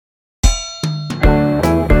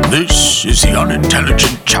This is the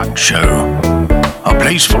Unintelligent Chat Show, a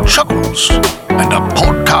place for chuckles and a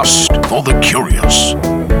podcast for the curious.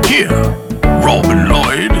 Here, Rob and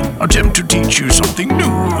Lloyd attempt to teach you something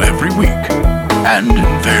new every week, and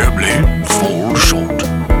invariably fall short.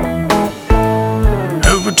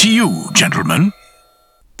 Over to you, gentlemen.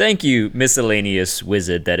 Thank you, miscellaneous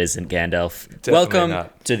wizard that isn't Gandalf. Definitely Welcome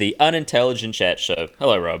not. to the Unintelligent Chat Show.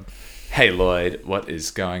 Hello, Rob. Hey Lloyd, what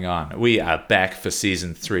is going on? We are back for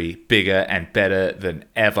season 3, bigger and better than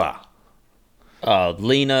ever.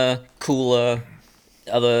 Leaner, cooler,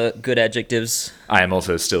 other good adjectives. I am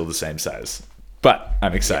also still the same size, but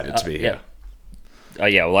I'm excited to be here. Oh,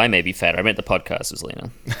 yeah, well, I may be fatter. I meant the podcast is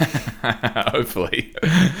leaner. Hopefully.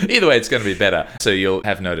 Either way, it's going to be better. So you'll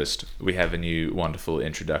have noticed we have a new wonderful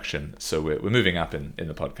introduction. So we're moving up in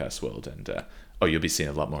the podcast world, and you'll be seeing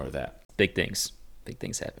a lot more of that. Big things. Big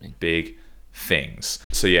things happening. Big things.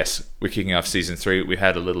 So yes, we're kicking off season 3. We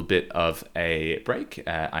had a little bit of a break.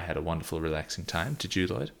 I had a wonderful, relaxing time. Did you,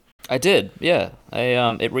 Lloyd? I did, yeah.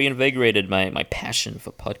 It reinvigorated my passion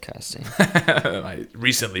for podcasting. My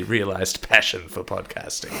recently realized passion for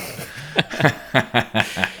podcasting.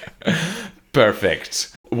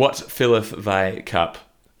 Perfect. What filleth thy cup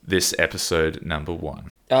this episode number 1?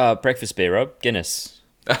 Breakfast beer, Rob. Guinness.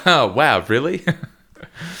 Oh, wow, really?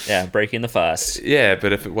 Yeah, breaking the fast. Yeah,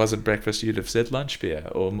 but if it wasn't breakfast, you'd have said lunch beer,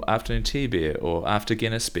 or afternoon tea beer, or after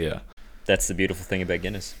Guinness beer. That's the beautiful thing about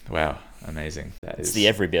Guinness. Wow, amazing. It's the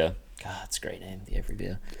every beer. God, it's a great name, the every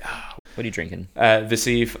beer. What are you drinking? This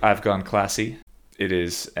eve, I've gone classy. It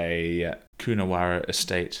is a Coonawarra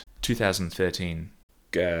Estate 2013.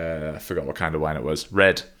 I forgot what kind of wine it was.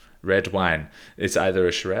 Red wine. It's either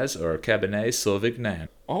a Shiraz or a Cabernet Sauvignon.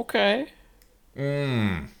 Okay.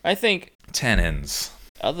 I think, Tannins.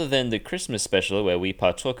 other than the Christmas special where we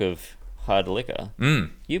partook of hard liquor,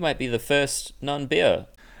 you might be the first non-beer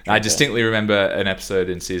drinker. I distinctly remember an episode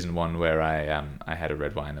in season 1 where I had a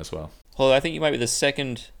red wine as well. Well, I think you might be the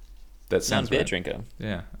second That sounds non-beer right. drinker.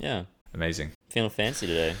 Yeah, Yeah. amazing. Feeling fancy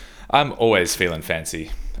today. I'm always feeling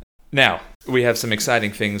fancy. Now, we have some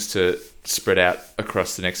exciting things to spread out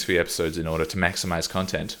across the next few episodes in order to maximize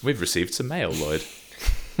content. We've received some mail, Lloyd.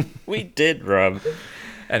 We did, Rob.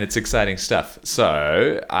 And it's exciting stuff.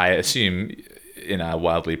 So, I assume, in a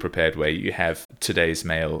wildly prepared way, you have today's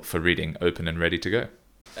mail for reading open and ready to go.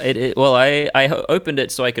 Well, I opened it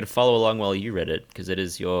so I could follow along while you read it, because it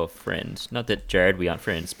is your friend. Not that, Jared, we aren't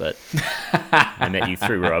friends, but I met you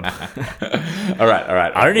through Rob. All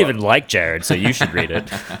right. I don't even like Jared, so you should read it.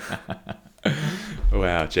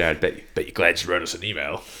 Wow, Jared, bet you're glad you wrote us an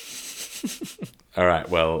email. All right,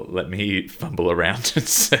 well, let me fumble around and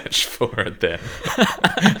search for it then.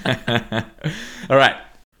 All right,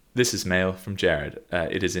 this is mail from Jared.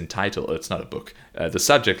 It is entitled, it's not a book. The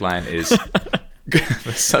subject line is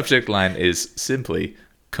simply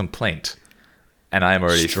complaint. And I am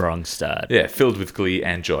already Strong start. Yeah, filled with glee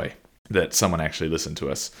and joy that someone actually listened to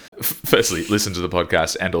us. Firstly, listen to the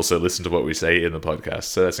podcast and also listen to what we say in the podcast.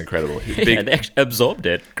 So that's incredible. Yeah, they actually absorbed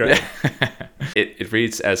it. Great. It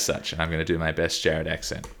reads as such, and I'm going to do my best Jared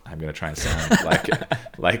accent. I'm going to try and sound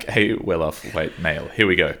like a well-off white male. Here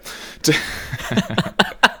we go.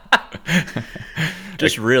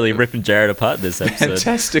 Just really ripping Jared apart this episode.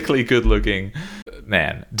 Fantastically good-looking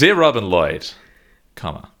man. Dear Rob and Lloyd,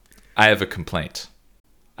 I have a complaint.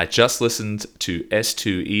 I just listened to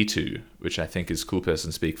S2E2, which I think is Cool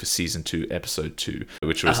Person Speak for Season 2, Episode 2,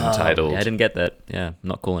 which was entitled... Yeah, I didn't get that. Yeah,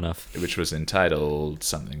 not cool enough. Which was entitled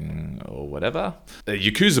something or whatever.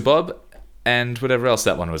 Yakuza Bob and whatever else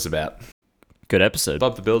that one was about. Good episode.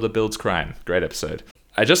 Bob the Builder Builds Crime. Great episode.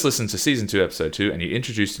 I just listened to Season 2, Episode 2, and you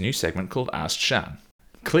introduced a new segment called Ask Shan.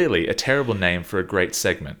 Clearly a terrible name for a great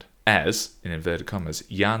segment, as, in inverted commas,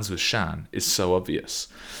 Yarns with Shan is so obvious.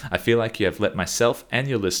 I feel like you have let myself and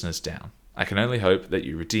your listeners down. I can only hope that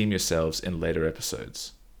you redeem yourselves in later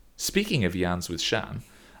episodes. Speaking of Yarns with Shan,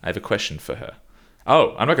 I have a question for her.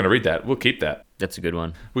 Oh, I'm not going to read that. We'll keep that. That's a good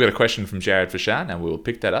one. We got a question from Jared for Shan, and we'll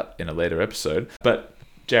pick that up in a later episode. But,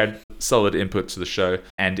 Jared, solid input to the show,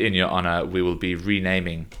 and in your honor, we will be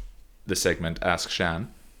renaming the segment Ask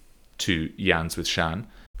Shan to Yarns with Shan.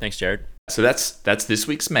 Thanks, Jared. So that's this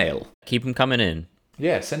week's mail. Keep them coming in.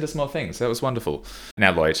 Yeah, send us more things. That was wonderful.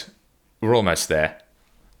 Now, Lloyd, we're almost there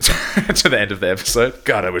to the end of the episode.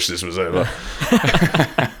 God, I wish this was over.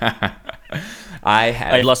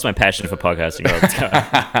 I lost my passion for podcasting.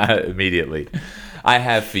 Immediately. I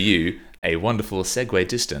have for you a wonderful segue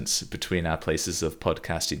distance between our places of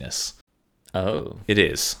podcastiness. Oh. It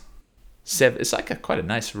is. It's like quite a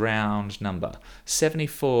nice round number.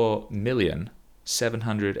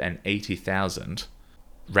 74,780,000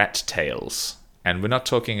 rat tails And we're not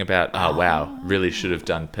talking about, oh wow, really should have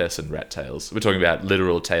done person rat tails. We're talking about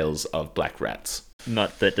literal tails of black rats.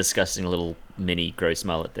 Not that disgusting little mini gross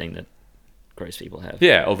mullet thing that gross people have.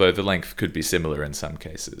 Yeah, although the length could be similar in some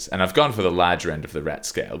cases. And I've gone for the larger end of the rat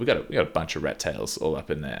scale. We got a bunch of rat tails all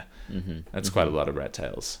up in there. That's quite a lot of rat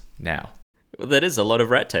tails. Now, Well, that is a lot of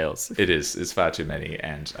rat tails. it is. It's far too many,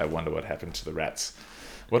 and I wonder what happened to the rats.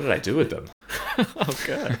 What did I do with them? Oh,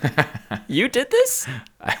 God. You did this?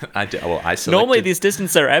 I did. Well, I selected... Normally these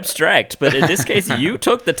distance are abstract, but in this case, you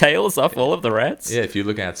took the tails off all of the rats? Yeah, if you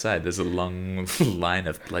look outside, there's a long line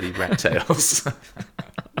of bloody rat tails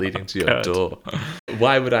leading to your God. door.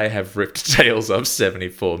 Why would I have ripped tails off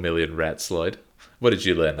 74 million rats, Lloyd? What did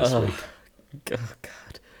you learn this week? Oh,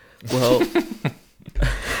 God. Well,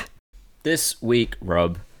 this week,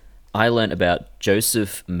 Rob, I learned about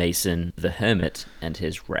Joseph Mason the Hermit and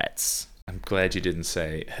his rats. I'm glad you didn't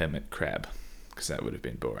say hermit crab, because that would have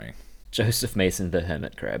been boring. Joseph Mason the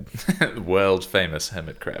Hermit Crab. World famous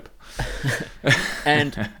hermit crab.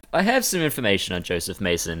 And I have some information on Joseph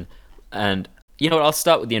Mason, and you know what, I'll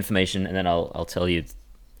start with the information, and then I'll tell you,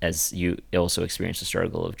 as you also experienced the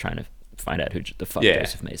struggle of trying to find out who the fuck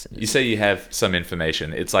Joseph Mason is. You say you have some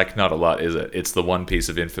information. It's like not a lot, is it? It's the one piece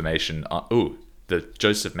of information. The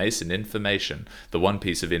Joseph Mason information. The one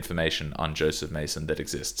piece of information on Joseph Mason that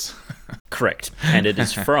exists. Correct. And it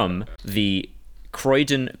is from the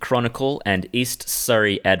Croydon Chronicle and East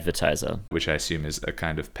Surrey Advertiser. Which I assume is a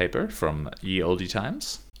kind of paper from ye olde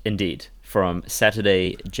times. Indeed. From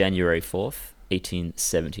Saturday, January 4th,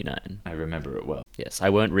 1879. I remember it well. Yes, I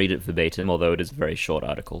won't read it verbatim, although it is a very short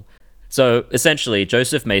article. So, essentially,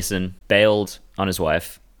 Joseph Mason bailed on his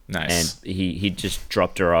wife. Nice. And he just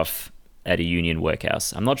dropped her off at a union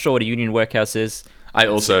workhouse. I'm not sure what a union workhouse is.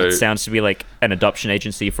 It sounds to be like an adoption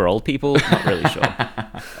agency for old people. Not really sure.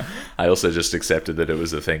 I also just accepted that it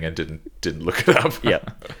was a thing and didn't look it up. Yeah.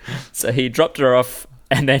 So he dropped her off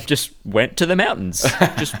and then just went to the mountains.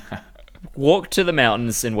 Just walked to the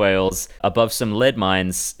mountains in Wales above some lead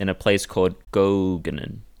mines in a place called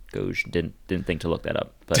Gogenan. Didn't think to look that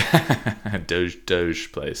up, but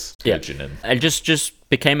Doge place. Yeah. Gogenan. And just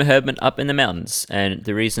became a hermit up in the mountains. And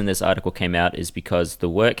the reason this article came out is because the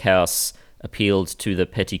workhouse appealed to the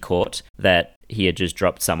petty court that he had just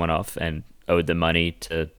dropped someone off and owed them money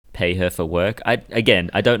to pay her for work. I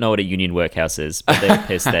don't know what a union workhouse is, but they were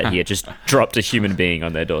pissed that he had just dropped a human being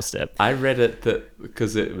on their doorstep. I read it that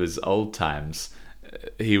because it was old times,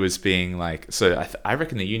 he was being like, so I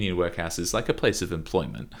reckon the union workhouse is like a place of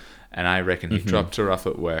employment, and I reckon he dropped her off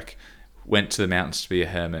at work, went to the mountains to be a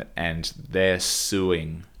hermit, and they're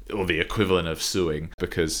suing, or the equivalent of suing,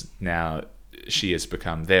 because now she has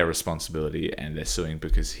become their responsibility, and they're suing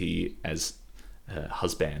because he, as a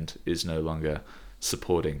husband, is no longer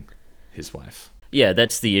supporting his wife. Yeah,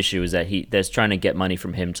 that's the issue, is that they're trying to get money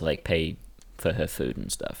from him to like pay for her food and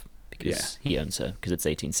stuff. Because he owns her, because it's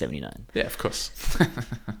 1879. Yeah, of course.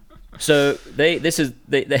 So this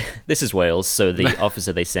is Wales. So the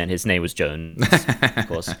officer they sent, his name was Jones, of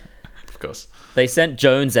course. Of course. They sent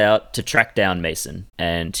Jones out to track down Mason,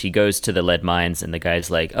 and he goes to the lead mines, and the guy's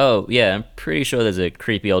like, "Oh yeah, I'm pretty sure there's a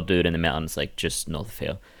creepy old dude in the mountains, like just north of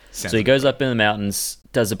here." So he goes up in the mountains,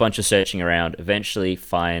 does a bunch of searching around, eventually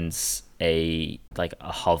finds a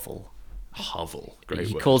hovel. Hovel. Great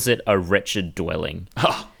He word. calls it a wretched dwelling.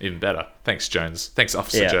 Oh, even better. Thanks, Jones. Thanks,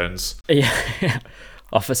 Officer Jones. Yeah.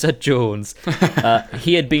 Officer Jones.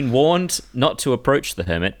 He had been warned not to approach the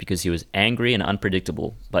hermit because he was angry and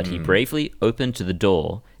unpredictable, but he bravely opened the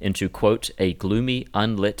door into, quote, a gloomy,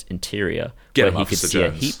 unlit interior where he could see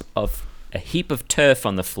a heap of turf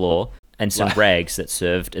on the floor and some rags that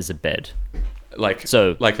served as a bed. Like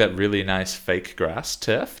that really nice fake grass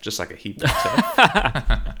turf, just like a heap of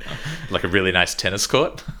turf. Like a really nice tennis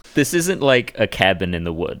court. This isn't like a cabin in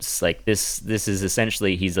the woods. Like this is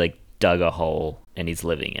essentially, he's like dug a hole and he's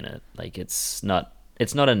living in it. Like it's not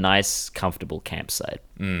a nice, comfortable campsite.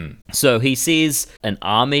 So he sees an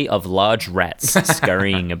army of large rats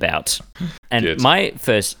scurrying about. And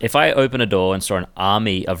if I open a door and saw an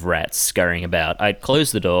army of rats scurrying about, I'd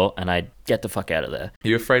close the door and I'd get the fuck out of there. Are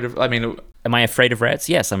you afraid of, Am I afraid of rats?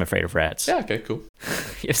 Yes, I'm afraid of rats. Yeah, okay, cool.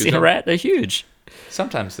 You've seen a rat? They're huge.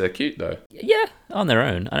 Sometimes they're cute, though. Yeah, on their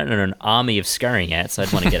own. I don't know an army of scurrying ants.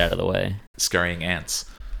 I'd want to get out of the way. Scurrying ants.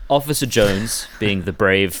 Officer Jones, being the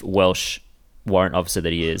brave Welsh warrant officer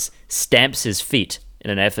that he is, stamps his feet in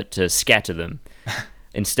an effort to scatter them.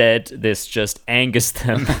 Instead, this just angers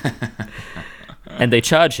them. And they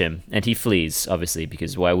charge him, and he flees, obviously,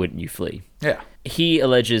 because why wouldn't you flee? Yeah. He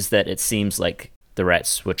alleges that it seems like the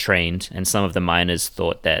rats were trained, and some of the miners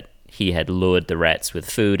thought that he had lured the rats with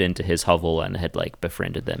food into his hovel and had like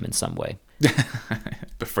befriended them in some way.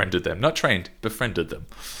 Befriended them. Not trained, befriended them.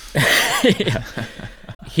 Yeah.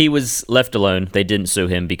 He was left alone. They didn't sue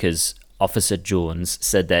him because Officer Jones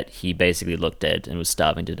said that he basically looked dead and was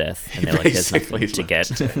starving to death. And they're like, there's nothing to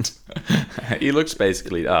get. He looks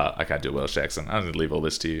basically, I can't do a Welsh accent. I'm going to leave all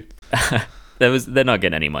this to you. They're not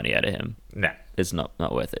getting any money out of him. Nah. It's not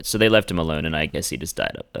worth it. So they left him alone, and I guess he just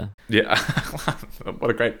died up there. Yeah. What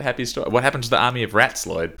a great, happy story. What happened to the army of rats,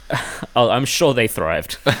 Lloyd? Oh, I'm sure they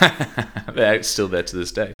thrived. They're still there to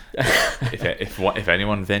this day. If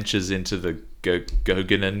anyone ventures into the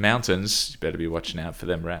Goganen Mountains, you better be watching out for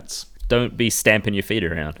them rats. Don't be stamping your feet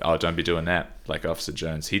around. Oh, don't be doing that. Like Officer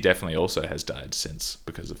Jones. He definitely also has died since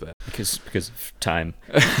because of that. Because of time.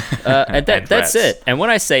 And that's it. And when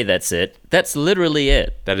I say that's it, that's literally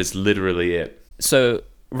it. That is literally it. So,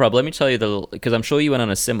 Rob, let me tell you because I'm sure you went on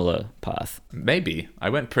a similar path. Maybe. I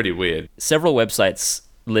went pretty weird. Several websites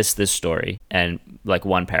list this story, and like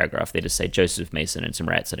one paragraph, they just say Joseph Mason and some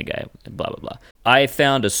rats and a guy, and blah, blah, blah. I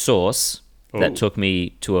found a source that took me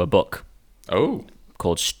to a book. Oh.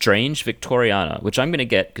 Called Strange Victoriana, which I'm going to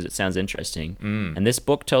get because it sounds interesting. And this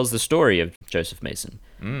book tells the story of Joseph Mason.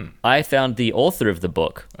 I found the author of the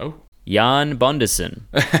book, Jan Bonderson.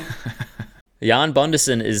 Jan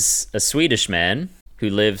Bonderson is a Swedish man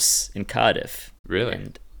who lives in Cardiff. Really?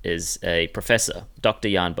 And is a professor,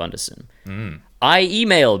 Dr. Jan Bonderson. I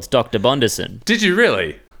emailed Dr. Bonderson. Did you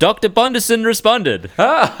really? Dr. Bonderson responded.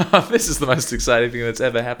 This is the most exciting thing that's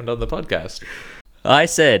ever happened on the podcast. I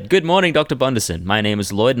said, "Good morning, Dr. Bonderson. My name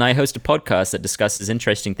is Lloyd and I host a podcast that discusses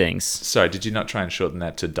interesting things." Sorry, did you not try and shorten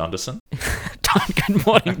that to Donderson? Good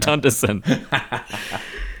morning, Donderson.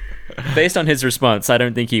 Based on his response, I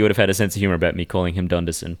don't think he would have had a sense of humor about me calling him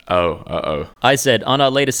Donderson. Oh, uh-oh. I said, "On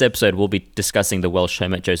our latest episode, we'll be discussing the Welsh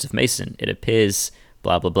hermit Joseph Mason. It appears,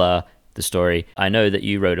 blah, blah, blah, the story. I know that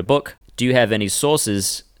you wrote a book. Do you have any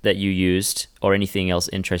sources that you used or anything else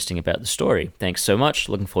interesting about the story? Thanks so much.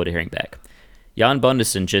 Looking forward to hearing back." Jan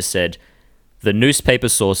Bonderson just said, "The newspaper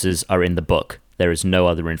sources are in the book. There is no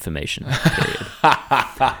other information." Period.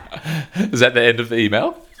 Is that the end of the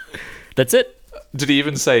email? That's it. Did he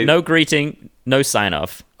even say... No greeting, no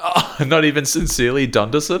sign-off. Oh, not even sincerely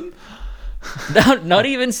Donderson? No, not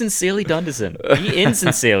even sincerely Donderson. He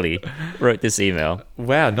insincerely wrote this email.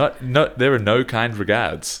 Wow, not there are no kind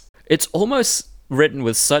regards. It's almost written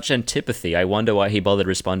with such antipathy, I wonder why he bothered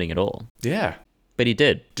responding at all. Yeah. But he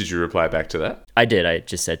did. Did you reply back to that? I did. I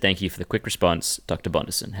just said, "Thank you for the quick response, Dr.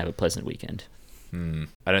 Bonderson. Have a pleasant weekend."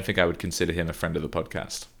 I don't think I would consider him a friend of the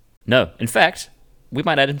podcast. No. In fact, we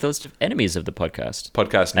might add him to the list of enemies of the podcast.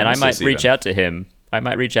 Podcast and I might nemesis reach even. out to him. I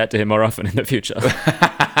might reach out to him more often in the future.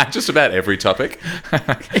 Just about every topic.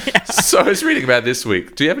 Yeah. So I was reading about this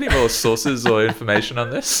week. Do you have any more sources or information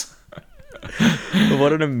on this?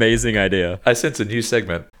 What an amazing idea. I sense a new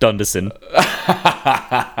segment. Donderson.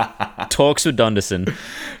 Talks with Donderson.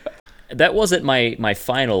 That wasn't my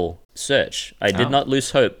final search. I did not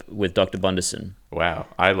lose hope with Dr. Bonderson. Wow.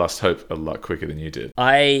 I lost hope a lot quicker than you did.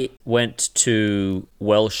 I went to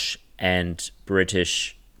Welsh and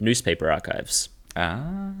British newspaper archives.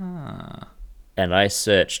 Ah. And I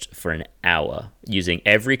searched for an hour using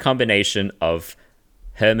every combination of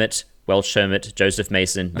Hermit, Welsh Hermit, Joseph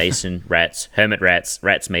Mason, Mason, rats, Hermit rats,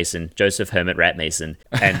 rats Mason, Joseph Hermit, rat Mason,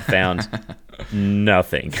 and found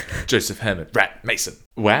nothing. Joseph Hermit, rat Mason.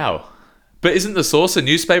 Wow. But isn't the source a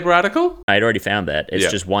newspaper article? I'd already found that.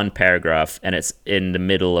 It's just one paragraph, and it's in the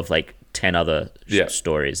middle of like 10 other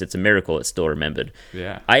stories. It's a miracle it's still remembered.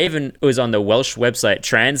 Yeah. I even was on the Welsh website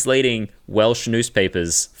translating Welsh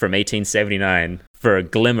newspapers from 1879 for a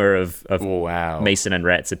glimmer of Mason and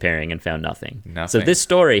rats appearing, and found nothing. So this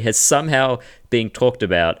story has somehow been talked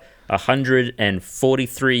about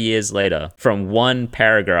 143 years later from one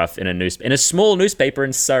paragraph in a small newspaper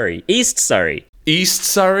in Surrey, East Surrey. East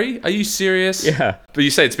Surrey? Are you serious? Yeah. But you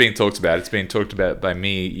say it's being talked about. It's being talked about by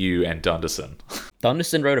me, you, and Donderson.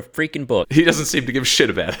 Donderson wrote a freaking book. He doesn't seem to give a shit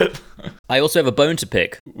about it. I also have a bone to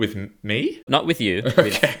pick. With me? Not with you.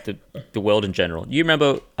 With the world in general. You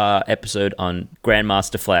remember our episode on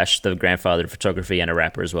Grandmaster Flash, the grandfather of photography and a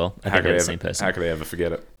rapper as well? I think they're the same person. How could I ever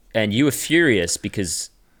forget it? And you were furious because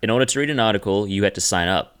in order to read an article, you had to sign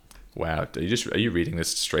up. Wow. Are you reading this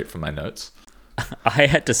straight from my notes? I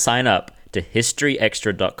had to sign up to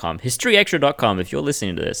historyextra.com. Historyextra.com, if you're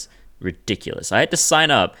listening to this, ridiculous. I had to sign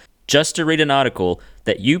up just to read an article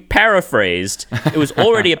that you paraphrased. It was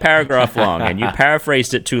already a paragraph long, and you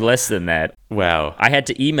paraphrased it to less than that. Wow. I had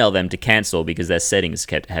to email them to cancel because their settings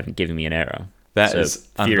kept having given me an error. That So, is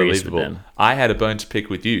furious with unbelievable. them. I had a bone to pick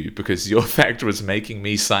with you because your fact was making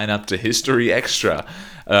me sign up to History Extra,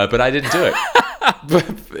 but I didn't do it.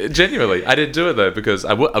 But genuinely, I didn't do it though because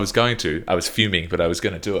I was going to. I was fuming, but I was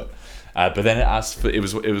going to do it. But then it asked for it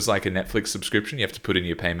was like a Netflix subscription. You have to put in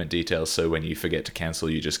your payment details, so when you forget to cancel,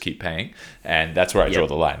 you just keep paying, and that's where I draw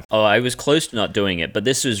the line. Oh, I was close to not doing it, but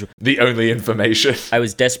this was... The only information. I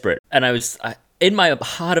was desperate, and in my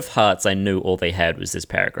heart of hearts, I knew all they had was this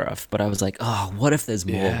paragraph, but I was like, oh, what if there's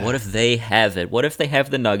more? Yeah. What if they have it? What if they have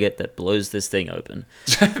the nugget that blows this thing open?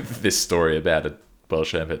 This story about a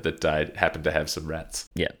Welsh hermit that died happened to have some rats.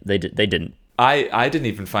 Yeah, they didn't. I didn't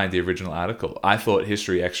even find the original article. I thought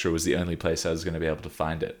History Extra was the only place I was going to be able to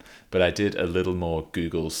find it. But I did a little more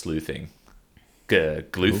Google sleuthing.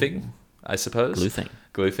 Gleuthing, I suppose.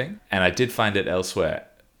 Gleuthing. And I did find it elsewhere.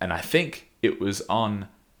 And I think it was on...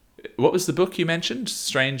 What was the book you mentioned?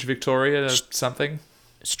 Strange Victoria something?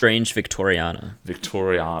 Strange Victoriana.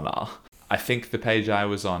 Victoriana. I think the page I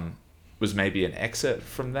was on was maybe an excerpt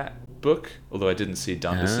from that book, although I didn't see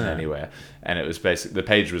Dunderson anywhere. And it was basically, the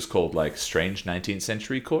page was called like Strange 19th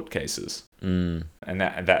Century Court Cases. And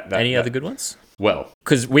that Any other good ones? Well,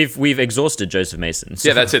 Because we've exhausted Joseph Mason. So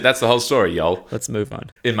yeah, that's it. That's the whole story, y'all. let's move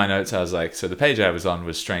on. In my notes, I was like, so the page I was on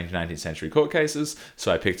was Strange 19th Century Court Cases,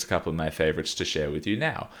 so I picked a couple of my favorites to share with you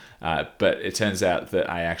now. But it turns out that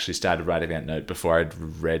I actually started writing that note before I'd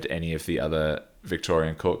read any of the other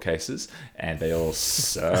Victorian court cases, and they all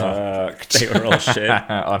sucked. They were all shit.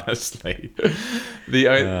 Honestly.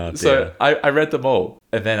 So I read them all,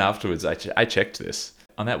 and then afterwards I checked this.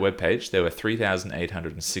 On that webpage, there were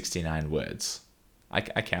 3,869 words. I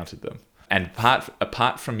counted them. And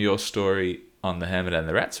apart from your story on the Hermit and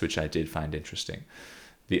the Rats, which I did find interesting,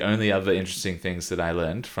 the only other interesting things that I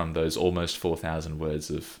learned from those almost 4,000 words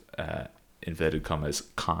of inverted commas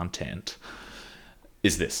content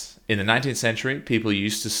is this. In the 19th century, people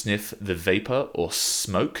used to sniff the vapor or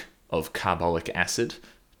smoke of carbolic acid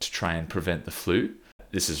to try and prevent the flu.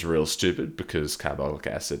 This is real stupid because carbolic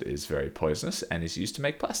acid is very poisonous and is used to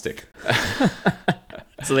make plastic.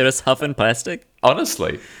 So they were huffing plastic?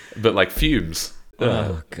 Honestly, but like fumes.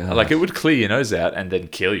 Oh, God. Like it would clear your nose out and then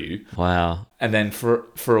kill you. Wow. And then for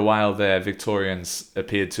a while there, Victorians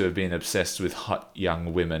appeared to have been obsessed with hot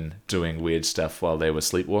young women doing weird stuff while they were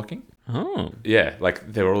sleepwalking. Oh. Yeah,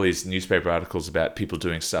 like there were all these newspaper articles about people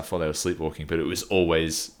doing stuff while they were sleepwalking, but it was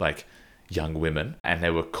always like young women. And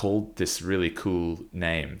they were called this really cool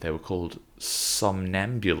name. They were called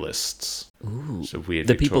somnambulists. Ooh. It's a weird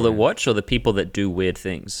The people that Victorian- watch or the people that do weird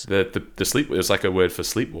things? The sleep, it was like a word for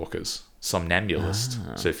sleepwalkers.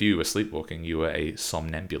 Somnambulist. So if you were sleepwalking, you were a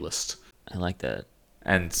somnambulist. I like that.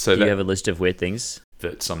 And so Do you have a list of weird things?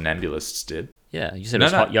 that somnambulists did. Yeah, you said No, it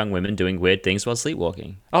was no. hot young women doing weird things while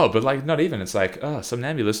sleepwalking. Oh, but like not even. It's like,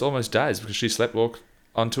 somnambulist almost dies because she sleptwalked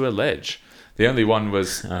onto a ledge. The only one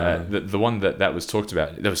was the one that was talked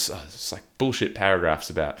about. There was it's like bullshit paragraphs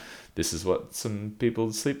about this is what some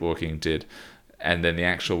people sleepwalking did, and then the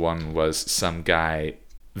actual one was some guy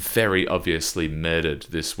very obviously murdered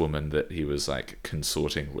this woman that he was like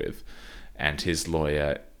consorting with, and his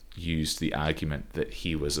lawyer used the argument that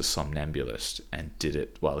he was a somnambulist and did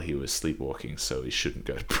it while he was sleepwalking, so he shouldn't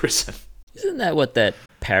go to prison. Isn't that what that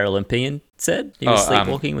Paralympian said? He was Oh,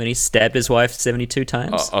 sleepwalking when he stabbed his wife 72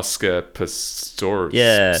 times? Oscar Pistorius.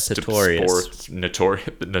 Yeah, Pistorius.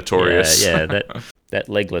 Notorious. Yeah, that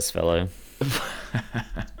legless fellow.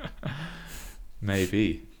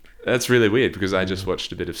 Maybe. That's really weird because I just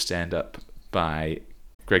watched a bit of stand-up by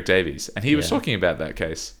Greg Davies, and he was talking about that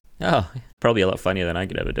case. Oh, probably a lot funnier than I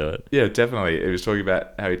could ever do it. Yeah, definitely. He was talking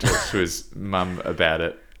about how he talked to his mum about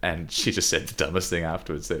it, and she just said the dumbest thing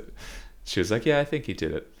afterwards. That she was like, yeah, I think he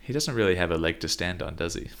did it. He doesn't really have a leg to stand on,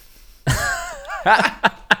 does he?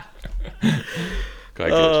 Quite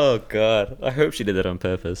good. Oh, God. I hope she did that on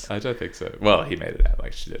purpose. I don't think so. Well, he made it out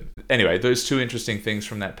like she did. Anyway, those two interesting things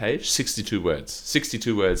from that page, 62 words.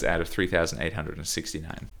 62 words out of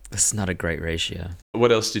 3,869. That's not a great ratio.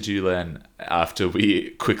 What else did you learn after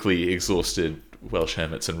we quickly exhausted Welsh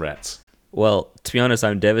hermits and rats? Well, to be honest,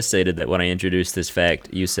 I'm devastated that when I introduced this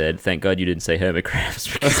fact, you said, thank God you didn't say hermit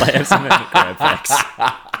crabs, because I have some hermit crab facts.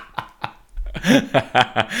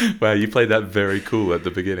 Wow, you played that very cool at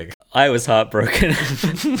the beginning. I was heartbroken.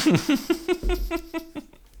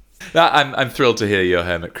 I'm thrilled to hear your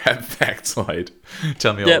hermit crab facts, Lloyd.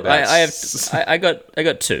 Tell me all about it. I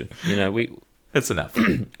got two. You know, It's enough.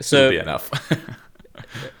 So- It'll be enough.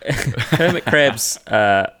 hermit crabs.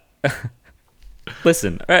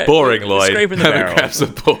 Listen, all right, Boring, Lloyd. Scraping the Hermit barrel. crabs are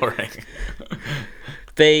boring.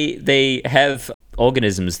 They have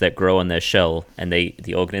organisms that grow on their shell, and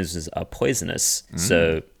the organisms are poisonous.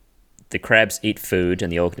 So the crabs eat food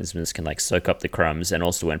and the organisms can like soak up the crumbs, and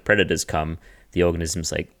also when predators come, the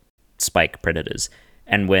organisms like spike predators.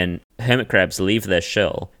 And when hermit crabs leave their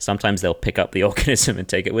shell, sometimes they'll pick up the organism and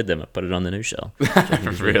take it with them and put it on the new shell.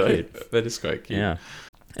 Really? That is quite cute. Yeah.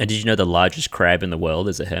 And did you know the largest crab in the world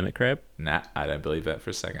is a hermit crab? Nah, I don't believe that for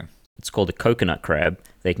a second. It's called a coconut crab.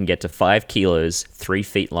 They can get to 5 kilos, 3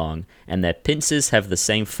 feet long, and their pincers have the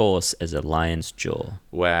same force as a lion's jaw.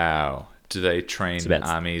 Wow. Do they train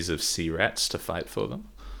armies of sea rats to fight for them?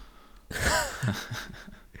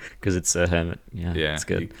 Because it's a hermit. Yeah, it's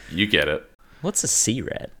good. You get it. What's a sea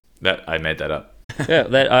rat? That I made that up. Yeah,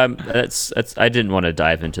 that's. I didn't want to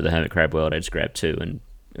dive into the hermit crab world. I just grabbed 2, and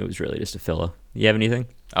it was really just a filler. You have anything?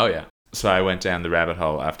 Oh yeah. So I went down the rabbit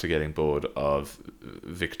hole after getting bored of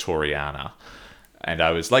Victoriana, and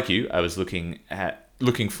I was like you. I was looking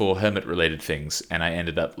for hermit-related things, and I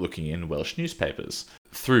ended up looking in Welsh newspapers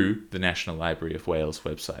through the National Library of Wales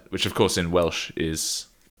website, which of course in Welsh is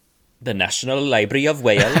the National Library of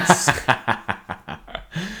Wales.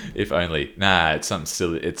 If only. Nah, it's something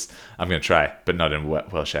silly. I'm going to try, but not in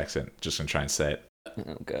Welsh accent. Just going to try and say it.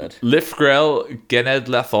 Oh, God. Lifgrel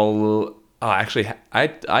Genedlaethol. Oh, actually,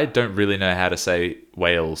 I don't really know how to say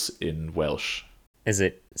Wales in Welsh. Is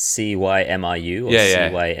it Cymru or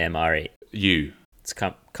Cymre? U. It's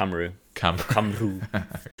Cymru. Cymru.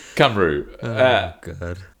 Cymru. Oh,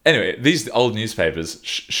 God. Anyway, these old newspapers,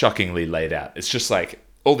 shockingly laid out. It's just like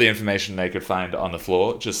all the information they could find on the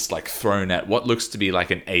floor, just like thrown at what looks to be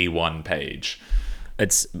like an A1 page.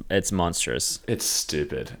 It's monstrous. It's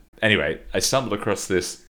stupid. Anyway, I stumbled across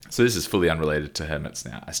this. So this is fully unrelated to hermits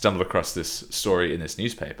now. I stumbled across this story in this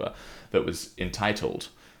newspaper that was entitled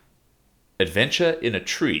Adventure in a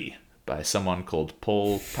Tree by someone called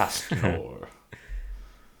Paul Pastor.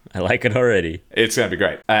 I like it already. It's going to be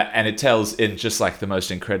great. And it tells in just like the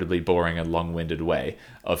most incredibly boring and long-winded way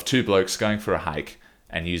of 2 blokes going for a hike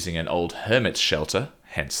and using an old hermit's shelter,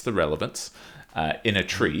 hence the relevance, in a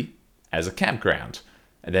tree as a campground.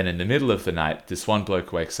 And then in the middle of the night, this one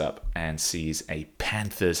bloke wakes up and sees a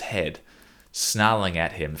panther's head snarling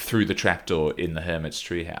at him through the trapdoor in the hermit's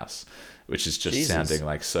treehouse, which is just sounding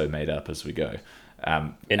like so made up as we go.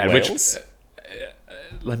 In Wales?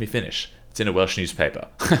 Let me finish. It's in a Welsh newspaper.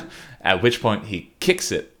 At which point he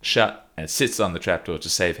kicks it shut and sits on the trapdoor to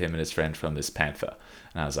save him and his friend from this panther.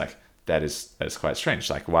 And I was like, that is quite strange.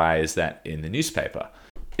 Like, why is that in the newspaper?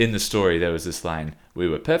 In the story, there was this line, we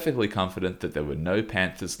were perfectly confident that there were no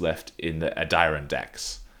panthers left in the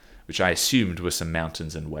Adirondacks, which I assumed were some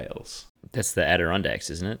mountains in Wales. That's the Adirondacks,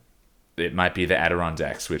 isn't it? It might be the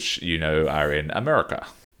Adirondacks, which you know are in America.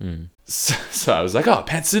 So I was like, oh,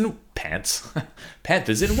 panthers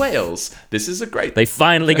in Wales. This is a great... They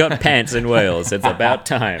finally got pants in Wales. It's about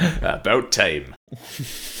time. About time.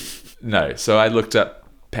 No, so I looked up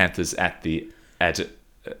panthers at the...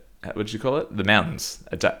 what did you call it? The mountains.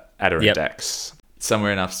 Adirondacks. Yep.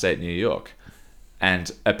 Somewhere in upstate New York.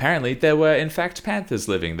 And apparently there were, in fact, panthers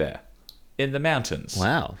living there. In the mountains.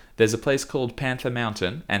 Wow. There's a place called Panther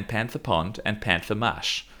Mountain and Panther Pond and Panther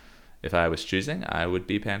Marsh. If I was choosing, I would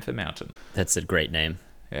be Panther Mountain. That's a great name.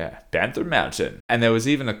 Yeah, Panther Mountain. And there was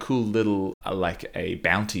even a cool little, like a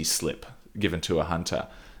bounty slip given to a hunter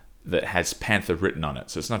that has panther written on it.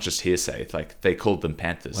 So it's not just hearsay. It's like they called them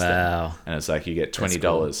panthers. Wow. Then. And it's like you get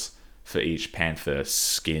 $20 for each panther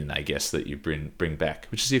skin, I guess, that you bring back,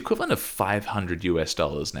 which is the equivalent of $500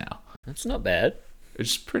 US now. That's not bad. Which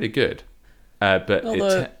is pretty good. But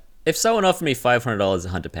although, if someone offered me $500 to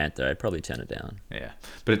hunt a panther, I'd probably turn it down. Yeah.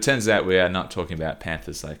 But it turns out we are not talking about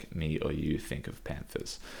panthers like me or you think of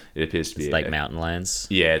panthers. It appears to be... It's like mountain lions?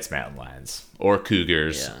 Yeah, it's mountain lions. Or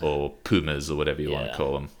cougars, or pumas, or whatever you want to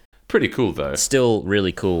call them. Pretty cool, though. Still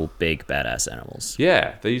really cool, big, badass animals.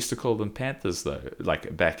 Yeah, they used to call them panthers, though.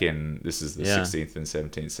 Like back in... This is the 16th and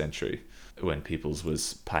 17th century, when peoples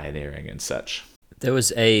was pioneering and such. There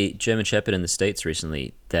was a German Shepherd in the States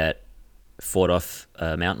recently that fought off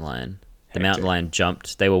a mountain lion. The mountain lion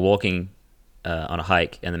jumped. They were walking on a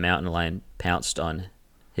hike, and the mountain lion pounced on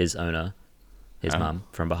his owner, his mum,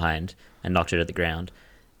 from behind and knocked it at the ground.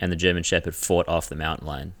 And the German Shepherd fought off the mountain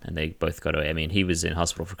lion, and they both got away. I mean, he was in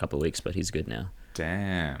hospital for a couple of weeks, but he's good now.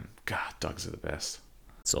 Damn. God, dogs are the best.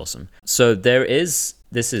 It's awesome. So this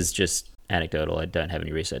is just anecdotal. I don't have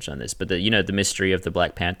any research on this, but the mystery of the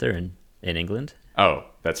Black Panther in England? Oh,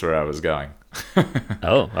 that's where I was going.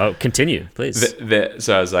 Oh, continue, please.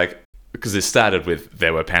 So I was like, because it started with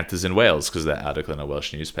there were panthers in Wales, because of that article in a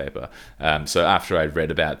Welsh newspaper. So after I'd read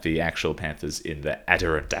about the actual panthers in the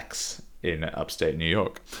Adirondacks in upstate New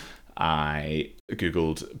York, I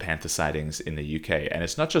Googled panther sightings in the UK. And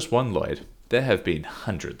it's not just one, Lloyd. There have been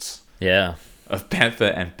hundreds. Yeah. of panther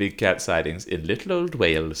and big cat sightings in little old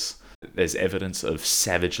Wales. There's evidence of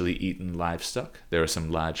savagely eaten livestock. There are some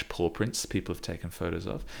large paw prints people have taken photos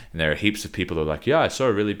of. And there are heaps of people who are like, yeah, I saw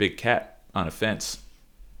a really big cat on a fence.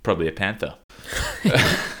 Probably a panther.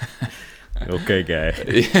 Okay, guy.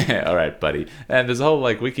 Yeah, all right, buddy. And there's a whole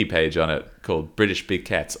wiki page on it called British Big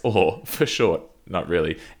Cats, or for short, not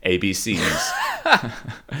really, ABCs.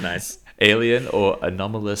 Nice. Alien or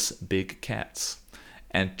anomalous big cats.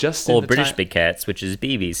 And just Or British Big Cats, which is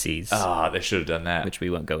BBCs. They should have done that. Which we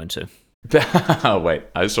won't go into. Oh, wait.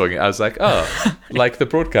 I was like, oh, like the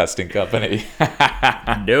broadcasting company.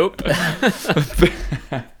 Nope.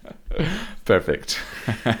 Perfect.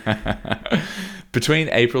 Between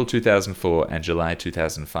April 2004 and July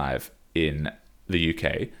 2005 in the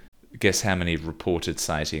UK, guess how many reported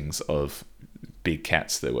sightings of big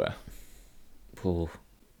cats there were? Ooh.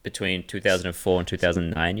 Between 2004 and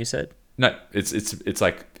 2009, you said? No, it's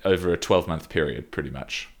like over a 12-month period, pretty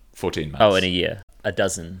much. 14 months. Oh, in a year. A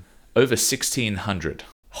dozen. Over 1,600.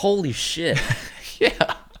 Holy shit.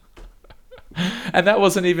 Yeah. And that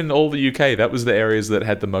wasn't even all the UK. That was the areas that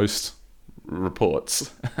had the most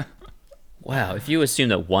reports. Wow, if you assume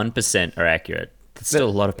that 1% are accurate, there's still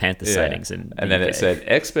a lot of panther sightings in the And then UK. it said,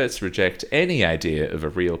 experts reject any idea of a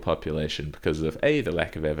real population because of A, the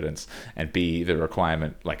lack of evidence, and B, the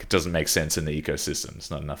requirement, it doesn't make sense in the ecosystem. It's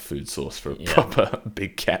not enough food source for a proper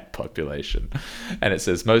big cat population. And it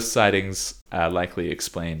says, most sightings are likely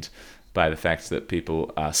explained by the fact that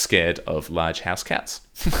people are scared of large house cats.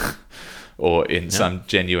 Or in some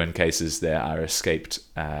genuine cases, there are escaped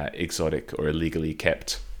exotic or illegally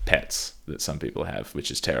kept pets that some people have, which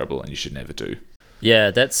is terrible and you should never do.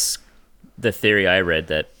 Yeah, that's the theory I read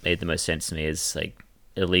that made the most sense to me is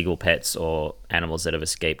illegal pets or animals that have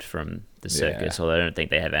escaped from the circus. Although I don't think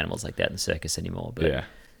they have animals like that in the circus anymore. But yeah,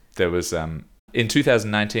 there was in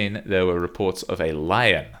 2019 there were reports of a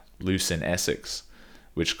lion loose in Essex,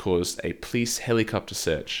 which caused a police helicopter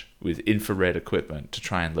search with infrared equipment to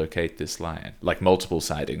try and locate this lion. Multiple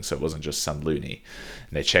sightings, so it wasn't just some loony.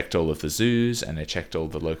 And they checked all of the zoos, and they checked all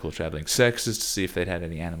the local travelling circuses to see if they'd had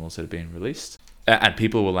any animals that had been released. And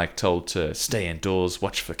people were told to stay indoors,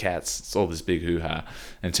 watch for cats. It's all this big hoo-ha.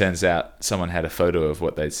 And turns out someone had a photo of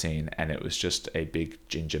what they'd seen, and it was just a big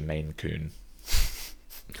ginger Maine Coon.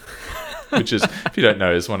 Which is, if you don't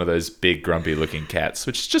know, is one of those big grumpy-looking cats,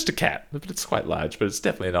 which is just a cat, but it's quite large, but it's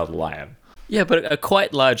definitely not a lion. yeah, but a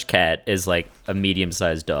quite large cat is like a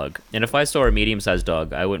medium-sized dog. And if I saw a medium-sized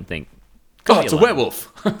dog, I wouldn't think, It's a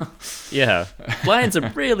werewolf. yeah, lions are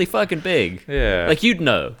really fucking big. Yeah. You'd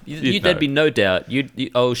know. You'd There'd know. be no doubt.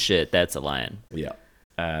 Oh shit, that's a lion. Yeah.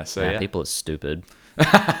 People are stupid.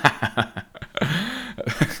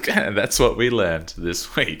 That's what we learned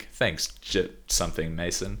this week. Thanks, something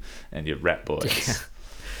Mason and your rat boys.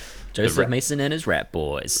 Joseph Mason and his Rat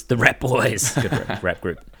Boys. The Rat Boys. Good rap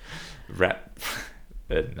group. Rat.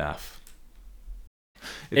 Enough.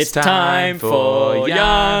 It's time for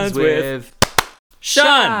Yarns with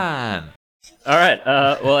Sean. All right.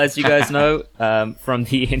 Well, as you guys know from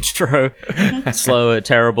the intro, slow,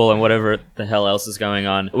 terrible, and whatever the hell else is going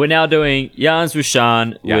on, we're now doing Yarns with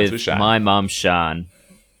Sean with my mum, Sean.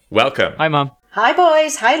 Welcome. Hi, Mum. Hi,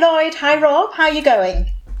 boys. Hi, Lloyd. Hi, Rob. How are you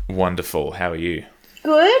going? Wonderful. How are you?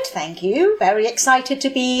 Good, thank you. Very excited to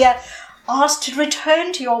be asked to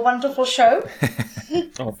return to your wonderful show.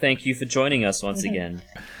 Oh, thank you for joining us once again.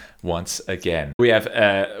 Once again. We have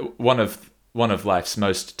one of life's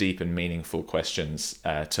most deep and meaningful questions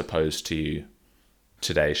to pose to you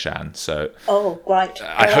today, Shan. So, Oh, right.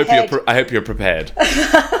 I hope you're prepared.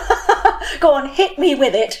 Go on, hit me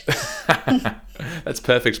with it. That's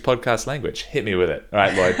perfect podcast language. Hit me with it. All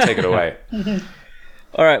right, Lloyd, take it away.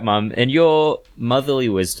 All right, Mum. In your motherly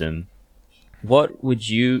wisdom, what would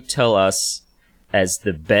you tell us as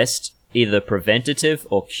the best, either preventative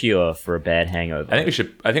or cure for a bad hangover? I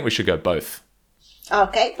think we should go both.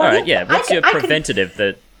 Okay. All right, yeah. What's your preventative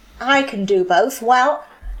that? I can do both. Well,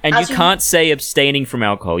 And you can't say abstaining from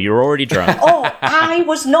alcohol. You're already drunk. Oh, I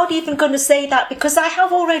was not even going to say that because I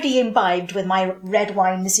have already imbibed with my red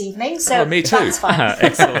wine this evening. So me too. That's fine.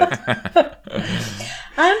 Excellent.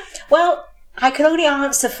 Well, I can only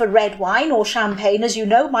answer for red wine or champagne, as you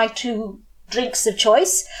know, my two drinks of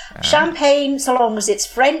choice. Champagne, so long as it's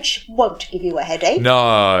French, won't give you a headache.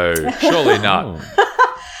 No, surely not.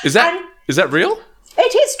 Is that real?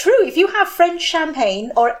 It is true. If you have French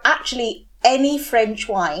champagne, or actually any French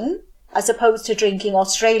wine, as opposed to drinking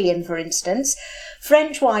Australian, for instance,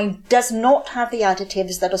 French wine does not have the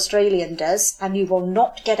additives that Australian does, and you will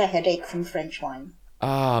not get a headache from French wine.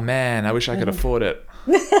 Oh man, I wish I could afford it.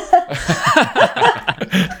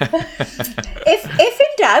 If in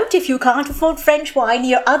out, if you can't afford French wine,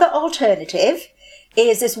 your other alternative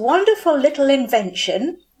is this wonderful little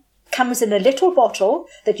invention. Comes in a little bottle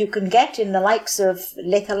that you can get in the likes of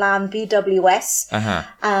Litherland, BWS,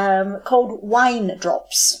 called wine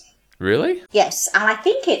drops. Really? Yes, and I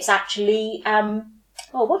think it's actually,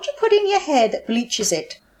 what do you put in your hair that bleaches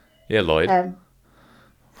it? Yeah, Lloyd.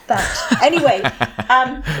 That. Anyway,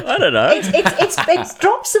 I don't know. it's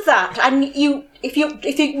drops of that, and if you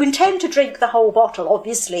intend to drink the whole bottle,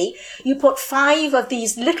 obviously, you put 5 of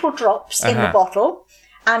these little drops in the bottle,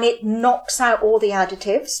 and it knocks out all the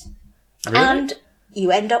additives. Really? And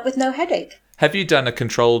you end up with no headache. Have you done a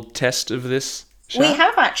controlled test of this, Shan? We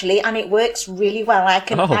have actually, and it works really well.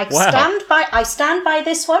 I stand by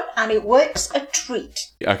this one, and it works a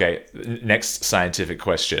treat. Okay, next scientific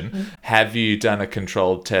question. Have you done a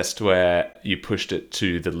controlled test where you pushed it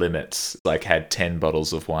to the limits, like had 10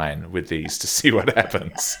 bottles of wine with these to see what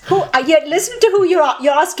happens? Listen to who you're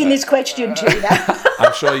asking this question to now.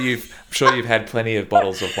 I'm sure you've had plenty of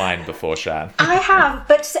bottles of wine before, Shan. I have,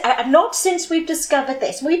 but not since we've discovered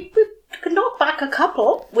this. We could knock back a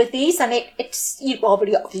couple with these, and you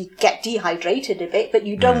obviously get dehydrated a bit, but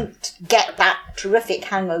you don't get that terrific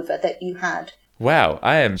hangover that you had. Wow,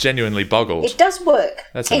 I am genuinely boggled. It does work.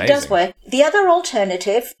 That's It does amazing. work. The other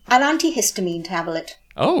alternative, an antihistamine tablet.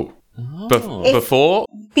 Oh. Before?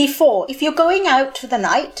 Before, if you're going out for the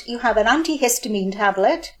night, you have an antihistamine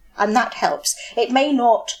tablet, and that helps. It may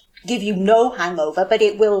not give you no hangover, but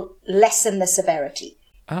it will lessen the severity.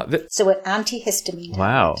 So an antihistamine.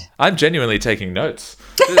 Wow. I'm genuinely taking notes.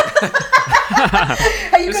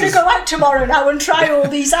 Are you going to go out tomorrow now and try all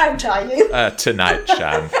these out, are you? Tonight,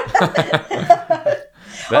 Shan.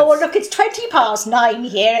 Look, it's 9:20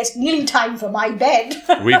 here. It's nearly time for my bed.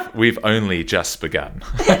 We've only just begun.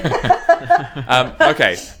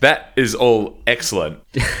 Okay, that is all excellent.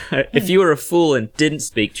 If you were a fool and didn't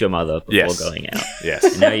speak to your mother before Yes. going out, Yes.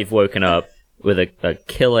 and now you've woken up with a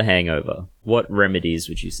killer hangover, what remedies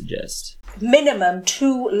would you suggest? Minimum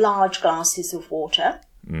 2 large glasses of water,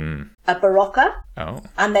 a Barocca, Oh.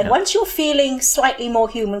 and then once you're feeling slightly more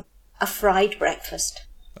human, a fried breakfast.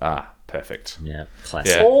 Perfect. Yeah,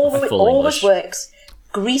 classic. Yeah. Full Always English. works.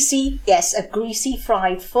 A greasy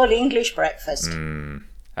fried full English breakfast.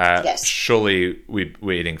 Yes. Surely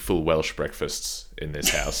we're eating full Welsh breakfasts in this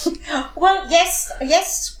house. Well,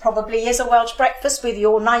 yes, probably is a Welsh breakfast with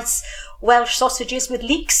your nice Welsh sausages with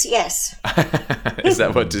leeks, yes. Is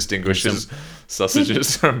that what distinguishes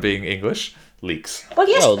sausages from being English? Leeks. Well,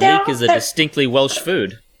 yes, Well, there leek is a are, distinctly Welsh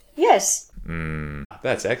food. yes.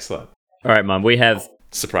 That's excellent. All right, Mum, we have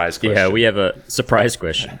Surprise question. Yeah, we have a surprise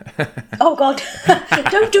question. Oh, God.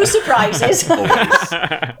 Don't do surprises.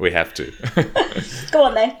 Always. We have to. Go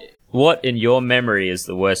on, then. What, in your memory, is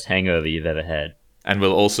the worst hangover you've ever had? And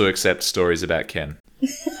we'll also accept stories about Ken.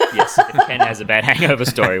 Yes, if Ken has a bad hangover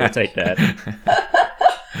story, we'll take that.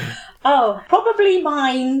 Oh, probably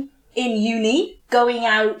mine in uni, going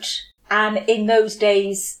out, and in those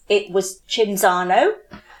days it was Cinzano,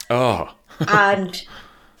 Oh. and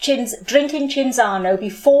drinking Cinzano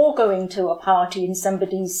before going to a party in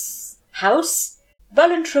somebody's house,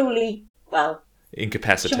 well and truly, well, should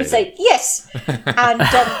Incapacitated. we say, yes. And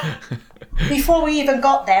before we even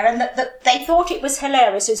got there, and they thought it was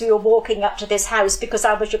hilarious as we were walking up to this house because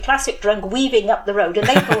I was your classic drunk weaving up the road, and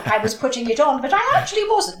they thought I was putting it on, but I actually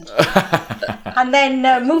wasn't. And then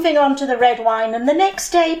moving on to the red wine, and the next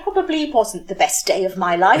day probably wasn't the best day of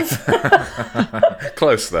my life.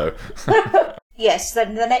 Close, though. Yes,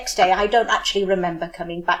 then the next day I don't actually remember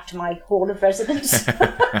coming back to my hall of residence.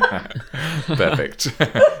 Perfect.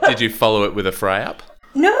 Did you follow it with a fry-up?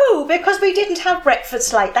 No, because we didn't have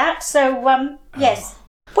breakfast like that, so, yes.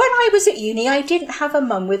 When I was at uni, I didn't have a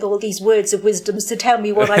mum with all these words of wisdoms to tell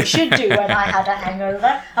me what I should do when I had a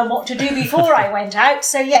hangover and what to do before I went out.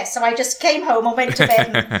 So, yes, so I just came home and went to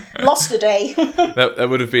bed and lost a day. That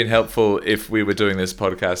would have been helpful if we were doing this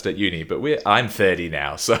podcast at uni, but I'm 30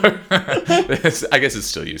 now, so I guess it's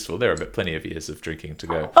still useful. There are plenty of years of drinking to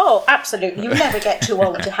go. Oh, absolutely. You never get too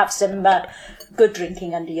old to have some good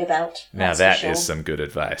drinking under your belt. Now that is some good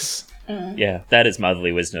advice. Yeah, that is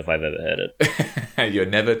motherly wisdom if I've ever heard it. You're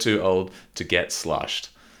never too old to get sloshed.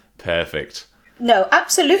 Perfect. No,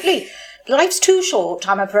 absolutely. Life's too short,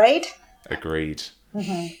 I'm afraid. Agreed.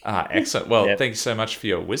 Excellent. Well, Yep. thank you so much for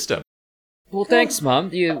your wisdom. Well, thanks, Mum.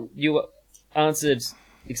 You answered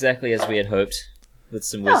exactly as we had hoped, with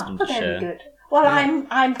some wisdom to very share. good. Well,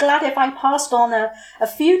 I'm glad if I passed on a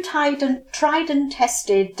few tried and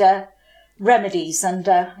tested remedies, and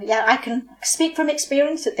I can speak from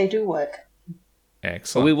experience that they do work.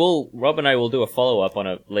 Excellent. Rob and I will do a follow-up on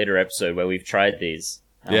a later episode where we've tried these,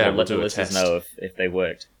 Yeah, we'll we'll let do the a listeners test. know if they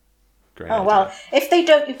worked. Great Oh, idea. well, if they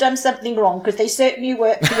don't, you've done something wrong, because they certainly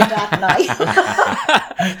work for your dad and I.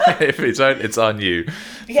 If it's on you.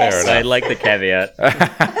 Yes. Fair I enough. like the caveat.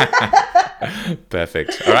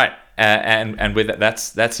 Perfect. All right. And with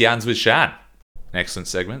that's Yarns with Shan. An excellent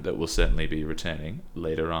segment that will certainly be returning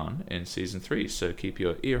later on in season 3. So keep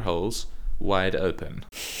your ear holes wide open.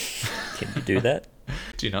 Can you do that?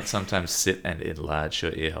 Do you not sometimes sit and enlarge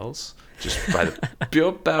your ear holes just by the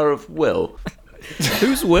pure power of will?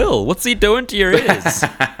 Who's Will? What's he doing to your ears?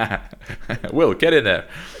 Will, get in there.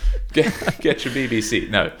 Get your BBC.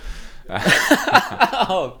 No.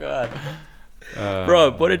 Oh, God.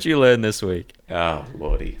 Rob, what did you learn this week? Oh,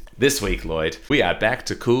 lordy. This week, Lloyd, we are back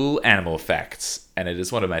to cool animal facts, and it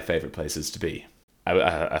is one of my favorite places to be.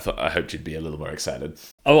 I hoped you'd be a little more excited.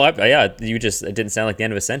 Oh, yeah, it didn't sound like the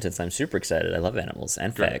end of a sentence. I'm super excited. I love animals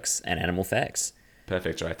and Great. facts and animal facts.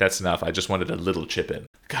 Perfect, right? That's enough. I just wanted a little chip in.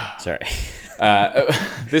 God. Sorry.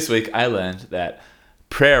 This week, I learned that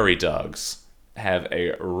prairie dogs have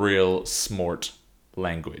a real smart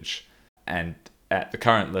language, and at the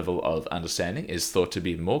current level of understanding is thought to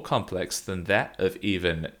be more complex than that of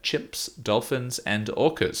even chimps, dolphins, and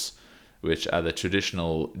orcas, which are the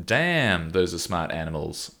traditional, damn, those are smart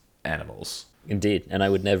animals. Indeed, and I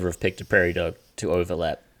would never have picked a prairie dog to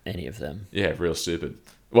overlap any of them. Yeah, real stupid.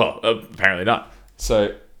 Well, apparently not.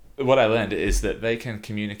 So what I learned is that they can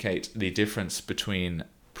communicate the difference between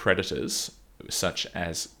predators, such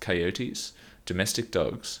as coyotes, domestic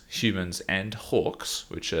dogs, humans, and hawks,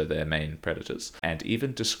 which are their main predators, and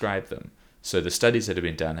even describe them. So the studies that have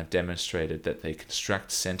been done have demonstrated that they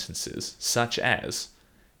construct sentences such as,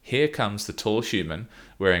 "Here comes the tall human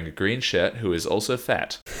wearing a green shirt who is also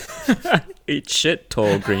fat." Eat shit,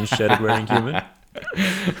 tall, green-shirted wearing human.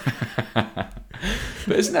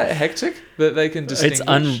 But isn't that hectic that they can distinguish? It's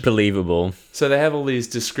unbelievable. So they have all these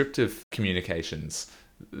descriptive communications,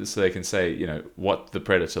 so they can say, what the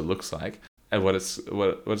predator looks like and what it's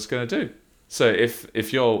going to do. So if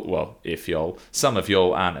some of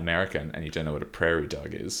y'all aren't American and you don't know what a prairie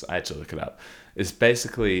dog is, I had to look it up. It's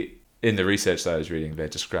basically, in the research that I was reading, they're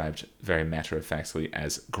described very matter-of-factly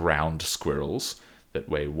as ground squirrels that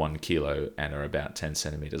weigh 1 kilo and are about 10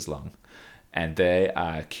 centimeters long. And they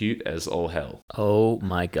are cute as all hell. Oh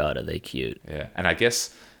my God, are they cute? Yeah, and I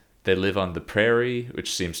guess they live on the prairie,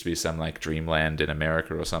 which seems to be some like dreamland in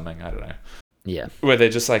America or something. I don't know. Yeah. Where they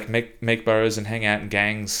just like make burrows and hang out in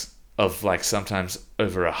gangs of like sometimes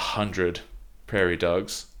over 100 prairie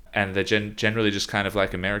dogs, and they're generally just kind of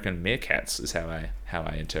like American meerkats, is how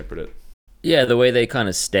I interpret it. Yeah, the way they kind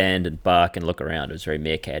of stand and bark and look around is very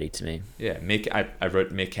meerkatty to me. Yeah, I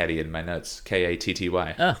wrote meerkatty in my notes. Katty.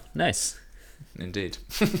 Oh, nice. Indeed.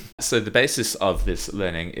 So the basis of this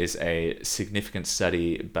learning is a significant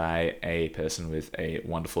study by a person with a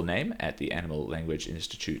wonderful name at the Animal Language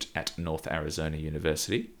Institute at North Arizona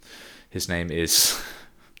University. His name is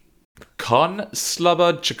Kon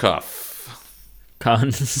Slobodchikov. Kon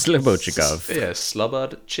Slobodchikov. Yeah,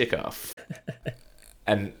 Slobodchikov.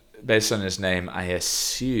 And based on his name, I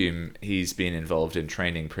assume he's been involved in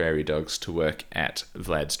training prairie dogs to work at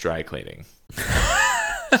Vlad's dry cleaning.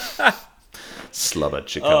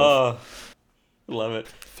 Slobodchikov. Oh, love it.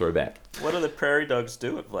 Throwback. What do the prairie dogs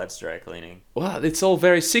do at Vlad's dry cleaning? Well, it's all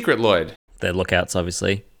very secret, Lloyd. They're lookouts,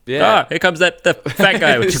 obviously. Yeah. Ah, here comes the fat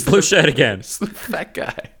guy with his blue shirt again. It's the fat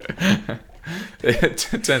guy. It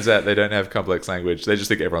turns out they don't have complex language. They just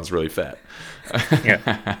think everyone's really fat. Yeah.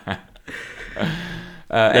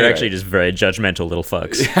 They're Anyway. actually just very judgmental little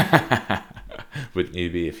fucks. Wouldn't you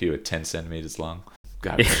be if you were 10 centimeters long?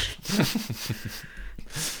 God.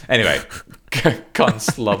 Anyway, Kon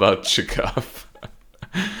Slobodchikov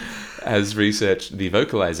has researched the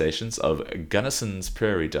vocalizations of Gunnarson's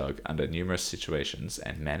prairie dog under numerous situations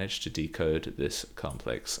and managed to decode this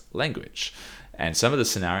complex language. And some of the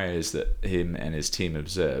scenarios that him and his team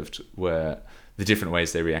observed were the different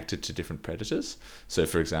ways they reacted to different predators. So,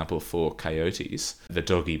 for example, for coyotes, the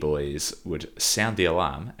doggy boys would sound the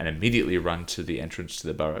alarm and immediately run to the entrance to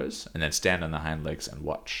the burrows and then stand on the hind legs and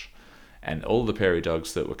watch. And all the prairie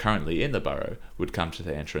dogs that were currently in the burrow would come to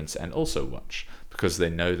the entrance and also watch, because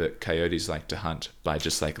they know that coyotes like to hunt by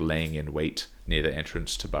just like laying in wait near the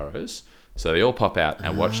entrance to burrows. So they all pop out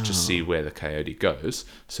and watch to see where the coyote goes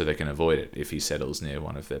so they can avoid it if he settles near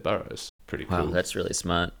one of their burrows. Pretty cool. Wow, that's really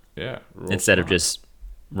smart. Yeah. Instead of just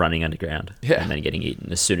running underground Yeah. and then getting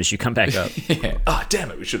eaten as soon as you come back up. Yeah. Oh,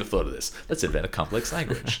 damn it, we should have thought of this. Let's invent a complex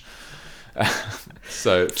language.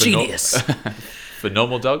 So for Genius. For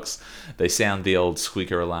normal dogs, they sound the old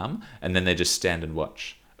squeaker alarm and then they just stand and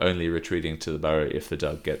watch, only retreating to the burrow if the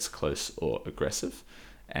dog gets close or aggressive.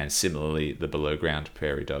 And similarly, the below ground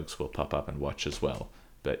prairie dogs will pop up and watch as well,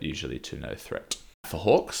 but usually to no threat. For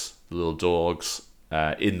hawks, the little dogs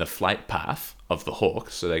in the flight path of the hawk,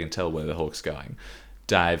 so they can tell where the hawk's going,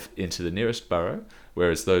 dive into the nearest burrow,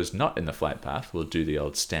 whereas those not in the flight path will do the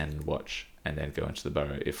old stand and watch and then go into the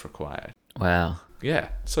burrow if required. Wow. Yeah,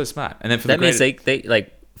 so smart. And then for that means they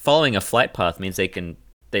like following a flight path means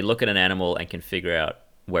they look at an animal and can figure out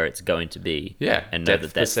where it's going to be. Yeah, and know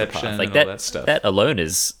that that's the path. Like and all that stuff. That alone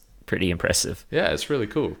is pretty impressive. Yeah, it's really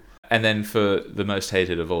cool. And then for the most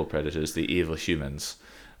hated of all predators, the evil humans.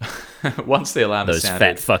 Once the alarm those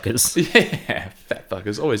sounded, fat fuckers. Yeah, fat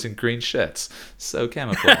fuckers, always in green shirts, so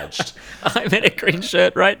camouflaged. I'm in a green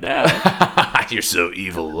shirt right now. You're so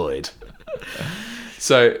evil, Lloyd.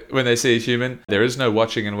 So when they see a human, there is no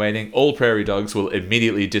watching and waiting. All prairie dogs will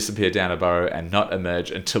immediately disappear down a burrow and not emerge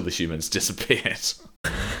until the humans disappeared.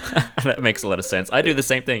 That makes a lot of sense. I do the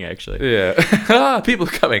same thing, actually. Yeah. People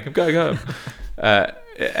are coming. I'm going home.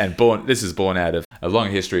 This is born out of a long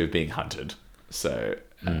history of being hunted. So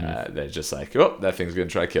they're just like, oh, that thing's going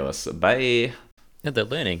to try to kill us. Bye. Yeah, they're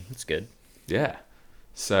learning. That's good. Yeah.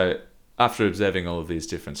 So after observing all of these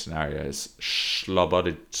different scenarios,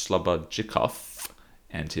 Slobodjikov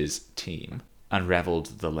and his team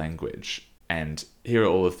unraveled the language. And here are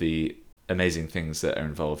all of the amazing things that are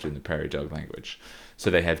involved in the prairie dog language.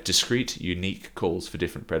 So they have discrete, unique calls for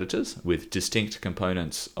different predators with distinct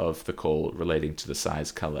components of the call relating to the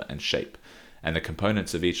size, color, and shape. And the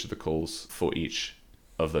components of each of the calls for each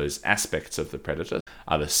of those aspects of the predator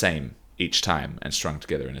are the same each time and strung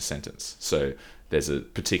together in a sentence. So there's a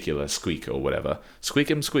particular squeak or whatever,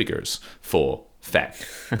 squeakum squeakers for fat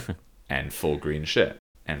and for green shirt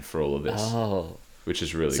and for all of this. Oh. Which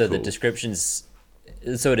is really cool. So the descriptions,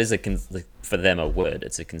 so it is for them a word,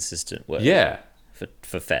 it's a consistent word. Yeah.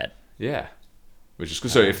 For fat. Yeah. Which is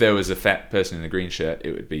cool. So if there was a fat person in a green shirt,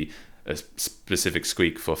 it would be a specific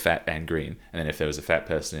squeak for fat and green. And then if there was a fat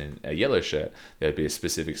person in a yellow shirt, there would be a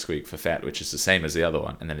specific squeak for fat, which is the same as the other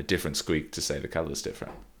one. And then a different squeak to say the color's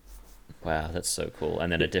different. Wow, that's so cool.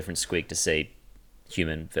 And then a different squeak to say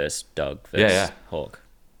human versus dog versus hawk.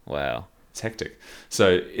 Wow. It's hectic.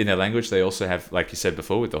 So in their language, they also have, like you said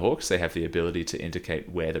before with the hawks, they have the ability to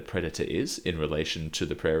indicate where the predator is in relation to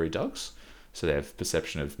the prairie dogs. So they have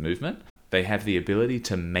perception of movement. They have the ability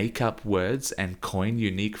to make up words and coin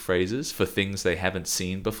unique phrases for things they haven't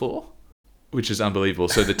seen before, which is unbelievable.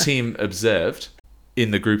 So the team observed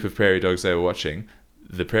in the group of prairie dogs they were watching,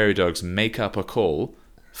 the prairie dogs make up a call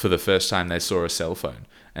for the first time they saw a cell phone.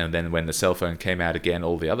 And then when the cell phone came out again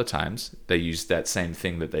all the other times, they used that same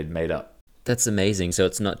thing that they'd made up. That's amazing. So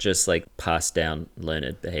it's not just like passed down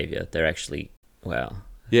learned behavior. They're actually, wow.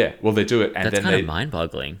 Yeah, well, they do it, and that's then kind of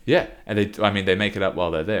mind-boggling. Yeah, and they make it up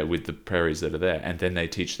while they're there with the prairies that are there, and then they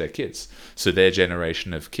teach their kids. So their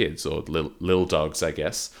generation of kids, or little dogs, I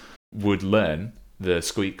guess, would learn the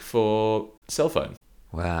squeak for cell phone.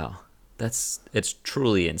 Wow, it's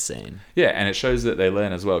truly insane. Yeah, and it shows that they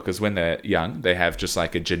learn as well, because when they're young, they have just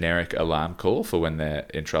like a generic alarm call for when they're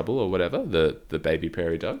in trouble or whatever, the baby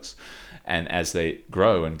prairie dogs. And as they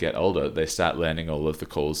grow and get older, they start learning all of the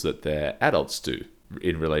calls that their adults do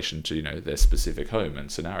in relation to, their specific home and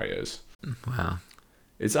scenarios. Wow.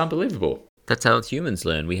 It's unbelievable. That's how humans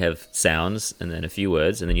learn. We have sounds and then a few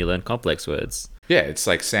words, and then you learn complex words. Yeah, it's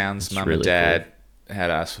like sounds, it's mum really and dad, how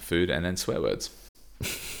to ask for food, and then swear words.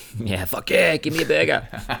 Yeah, fuck yeah, give me a burger.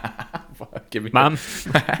 Give me Mum.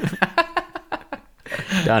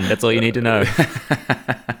 Done, that's all you need to know.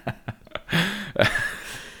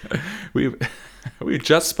 We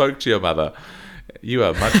just spoke to your mother. You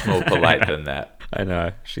are much more polite than that. I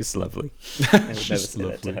know. She's lovely. She's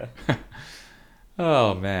lovely.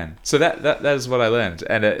 Oh man! So that is what I learned,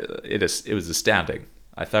 and it was astounding.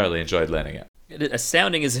 I thoroughly enjoyed learning it.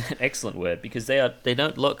 Astounding is an excellent word because they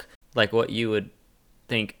don't look like what you would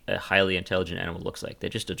think a highly intelligent animal looks like. They're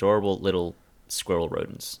just adorable little squirrel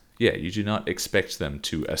rodents. Yeah, you do not expect them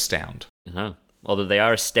to astound. No. Although they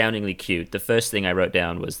are astoundingly cute. The first thing I wrote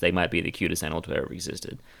down was they might be the cutest animal to ever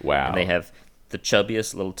existed. Wow. And they have the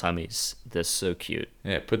chubbiest little tummies. They're so cute.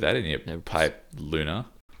 Yeah, put that in your pipe, Luna.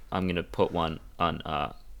 I'm going to put one on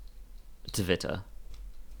Twitter,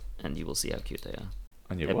 and you will see how cute they are.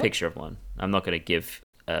 On your a picture of one. I'm not going to give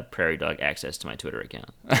a prairie dog access to my Twitter account.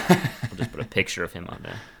 I'll just put a picture of him on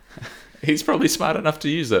there. He's probably smart enough to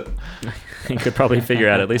use it. He could probably figure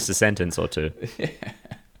out at least a sentence or two. Yeah.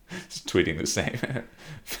 Just tweeting the same.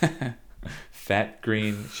 Fat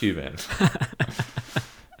green human.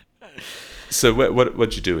 So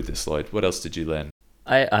what'd you do with this, Lloyd? What else did you learn?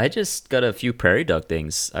 I just got a few prairie dog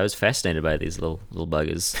things. I was fascinated by these little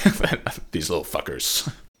buggers. These little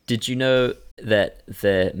fuckers. Did you know that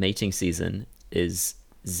their mating season is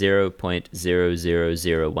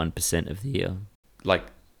 0.0001% of the year? Like,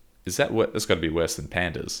 is that what? That's got to be worse than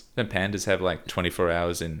pandas. Don't pandas have like 24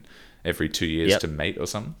 hours in every 2 years to mate or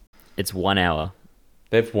something? It's 1 hour.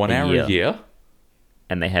 They have 1 hour a year?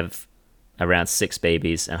 And they have around 6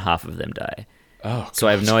 babies, and half of them die. Oh, so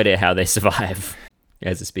I have no idea how they survive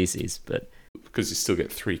as a species, but because you still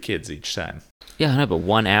get 3 kids each time. Yeah, I know, but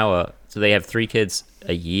 1 hour. So they have 3 kids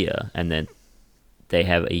a year, and then they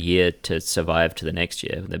have a year to survive to the next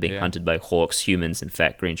year. They're being hunted by hawks, humans, and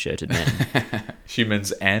fat green-shirted men.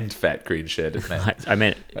 Humans and fat green-shirted men. I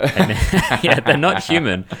meant, yeah, they're not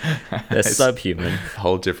human. They're subhuman. A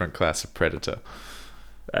whole different class of predator.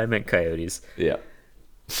 I meant coyotes. Yeah.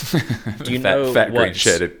 Do you know fat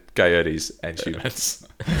green-shirted coyotes and humans.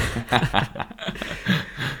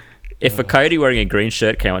 If a coyote wearing a green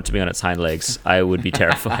shirt came up to me on its hind legs, I would be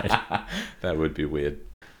terrified. That would be weird.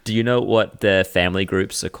 Do you know what their family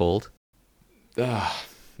groups are called?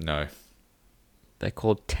 No. They're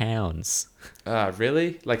called towns.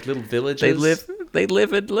 Really? Like little villages? They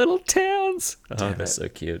live in little towns. Oh, they're so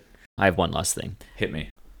cute. I have one last thing. Hit me.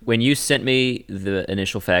 When you sent me the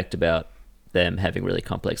initial fact about them having really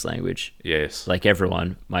complex language, yes, like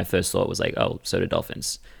everyone, my first thought was like, oh, so do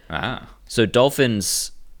dolphins. So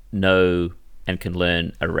dolphins know and can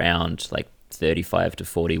learn around like 35 to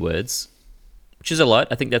 40 words, which is a lot.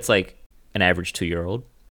 I think that's like an average 2-year-old.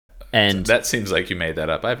 And that seems like you made that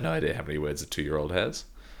up. I have no idea how many words a 2-year-old has.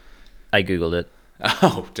 I Googled it.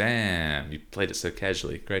 Oh, damn. You played it so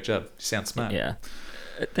casually. Great job. You sound smart. Yeah.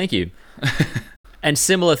 Thank you. And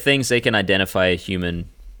similar things, they can identify a human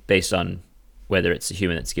based on whether it's a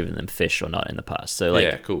human that's given them fish or not in the past. So like,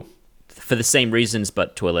 yeah, cool. For the same reasons,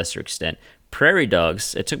 but to a lesser extent. Prairie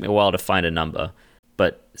dogs, it took me a while to find a number,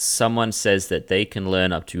 but someone says that they can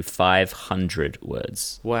learn up to 500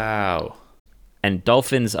 words. Wow. And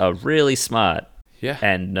dolphins are really smart. Yeah.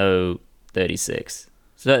 And know 36.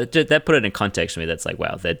 So that put it in context for me. That's like,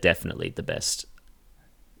 wow, they're definitely the best.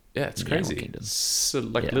 Yeah, it's crazy. So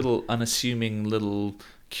little unassuming, little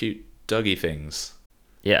cute doggy things.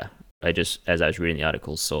 Yeah. As I was reading the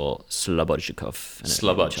article, saw Slobodchikov.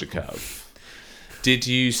 Slobodchikov. Did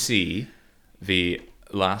you see the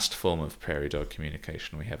last form of prairie dog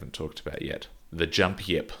communication we haven't talked about yet? The jump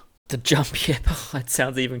yip. The jump yip. Oh, it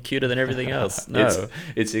sounds even cuter than everything else. No.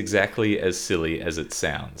 It's exactly as silly as it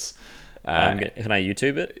sounds. Can I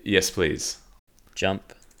YouTube it? Yes, please.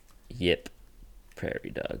 Jump yip prairie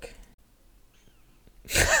dog.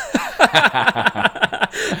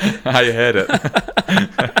 I heard it.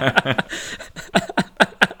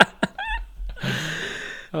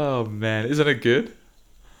 Oh man, isn't it good?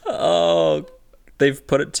 Oh, they've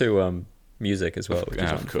put it to music as well.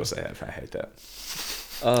 Of course I have. I hate that.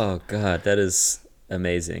 Oh god, that is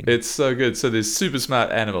amazing. It's so good. So there's super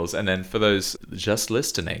smart animals, and then for those just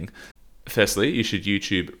listening, firstly, you should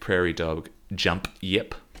YouTube prairie dog jump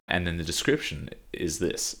yip, and then the description is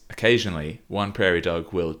this. Occasionally, one prairie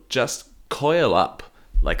dog will just coil up,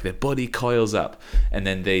 like their body coils up, and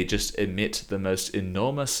then they just emit the most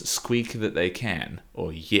enormous squeak that they can,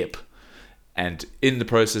 or yip, and in the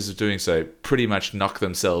process of doing so, pretty much knock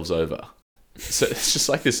themselves over. So it's just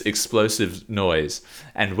like this explosive noise.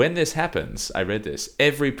 And when this happens, I read this,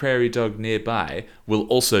 every prairie dog nearby will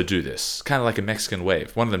also do this. Kind of like a Mexican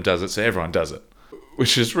wave. One of them does it, so everyone does it.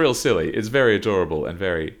 Which is real silly. It's very adorable and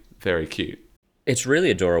very, very cute. It's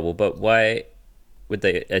really adorable, but why would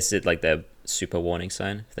they... Is it like their super warning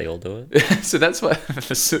sign if they all do it? So that's what...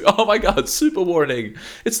 Oh my god, super warning.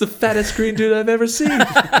 It's the fattest green dude I've ever seen.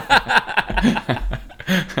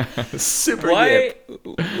 Super Why yip.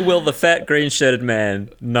 will the fat green-shirted man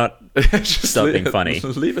not stop being funny?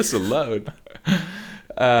 Leave us alone.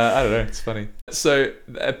 I don't know. It's funny. So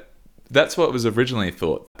that's what was originally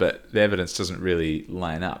thought, but the evidence doesn't really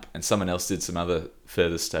line up. And someone else did some other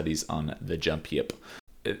further studies on the jump yip.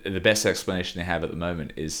 The best explanation they have at the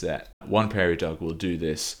moment is that one prairie dog will do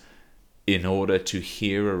this in order to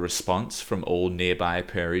hear a response from all nearby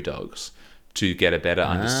prairie dogs, to get a better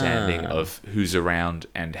understanding of who's around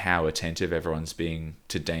and how attentive everyone's being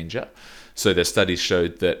to danger. So the studies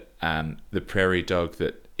showed that the prairie dog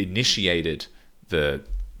that initiated the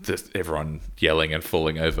everyone yelling and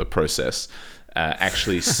falling over process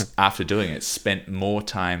actually, after doing it, spent more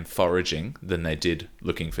time foraging than they did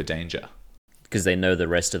looking for danger. Because they know the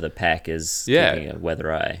rest of the pack is keeping a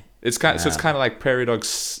weather eye. It's kind of, so it's kind of like prairie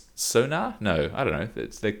dogs sonar? No, I don't know.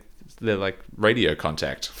 They're like radio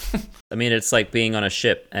contact. I mean, it's like being on a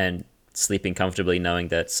ship and sleeping comfortably knowing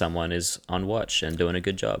that someone is on watch and doing a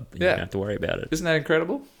good job. You don't have to worry about it. Isn't that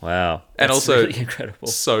incredible? Wow. And also really incredible.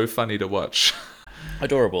 So funny to watch.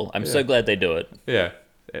 Adorable. I'm so glad they do it. Yeah,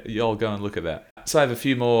 y'all go and look at that. So I have a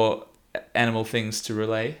few more animal things to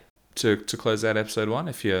relay to close out episode 1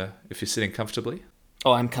 if you're sitting comfortably.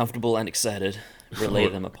 Oh, I'm comfortable and excited. Relay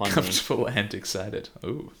them upon me. Comfortable and excited.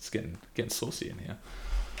 Oh, it's getting saucy in here.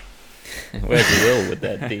 Where's the will with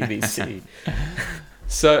that BBC?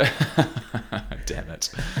 So, damn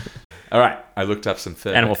it. All right, I looked up some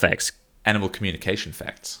further Animal facts. Animal communication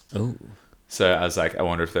facts. Oh. So I was like, I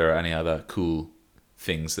wonder if there are any other cool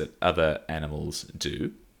things that other animals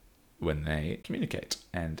do when they communicate.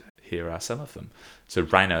 And here are some of them. So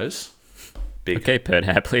rhinos, big. Okay, Pert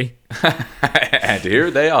Hapley. And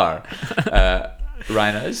here they are.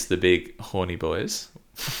 Rhinos, the big horny boys,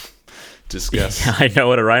 discuss. Yeah, I know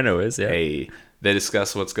what a rhino is. Yeah. They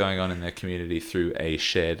discuss what's going on in their community through a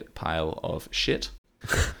shared pile of shit.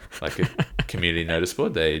 Like a community notice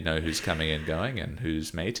board. They know who's coming and going and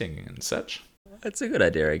who's mating and such. That's a good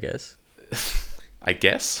idea, I guess. I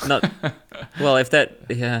guess. Not well. If that,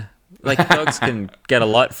 yeah, like dogs can get a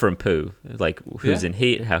lot from poo. Like who's in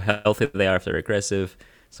heat, how healthy they are if they're aggressive.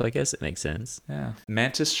 So I guess it makes sense. Yeah.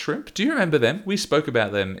 Mantis shrimp. Do you remember them? We spoke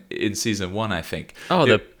about them in season 1, I think. Oh,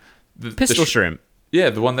 the pistol shrimp. Yeah,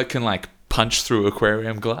 the one that can like punch through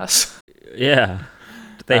aquarium glass. Yeah.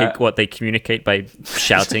 They communicate by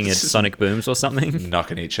shouting at sonic booms or something?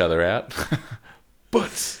 Knocking each other out.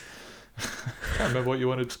 But I can't remember what you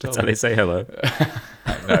wanted to tell That's how me. they say hello.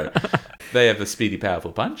 No. They have the speedy,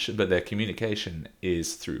 powerful punch, but their communication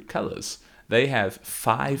is through colours. They have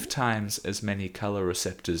 5 times as many colour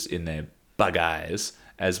receptors in their bug eyes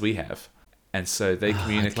as we have. And so they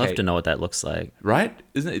communicate. I'd love to know what that looks like. Right?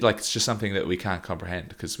 Isn't it like it's just something that we can't comprehend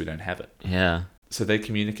because we don't have it? Yeah. So they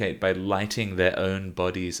communicate by lighting their own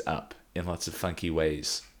bodies up in lots of funky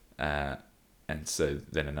ways. And so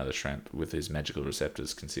then another shrimp with his magical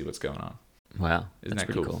receptors can see what's going on. Wow. Isn't That's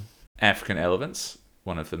that pretty cool? African elephants,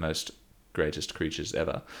 one of the most greatest creatures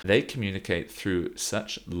ever, they communicate through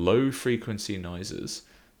such low frequency noises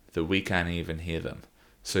that we can't even hear them.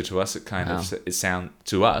 So to us,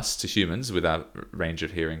 to humans with our range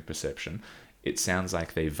of hearing perception, it sounds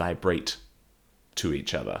like they vibrate to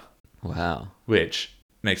each other. Wow. Which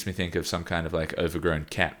makes me think of some kind of like overgrown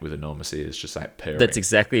cat with enormous ears just like purring. That's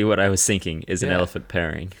exactly what I was thinking, is an elephant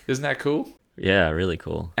purring. Isn't that cool? Yeah, really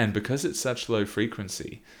cool. And because it's such low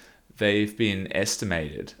frequency, they've been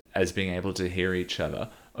estimated as being able to hear each other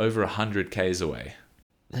over 100 k's away.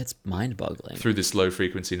 That's mind-boggling. Through this low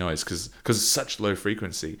frequency noise, because it's such low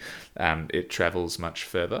frequency, it travels much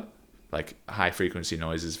further. Like high frequency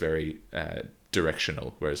noise is very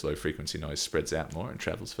directional, whereas low frequency noise spreads out more and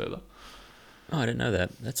travels further. Oh, I didn't know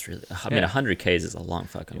that. That's really... I mean, 100 k's is a long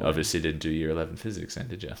fucking way. Obviously didn't do year 11 physics then,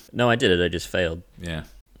 did you? No, I did it. I just failed. Yeah.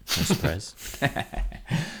 No surprise. So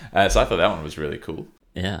I thought that one was really cool.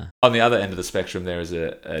 Yeah. On the other end of the spectrum, there is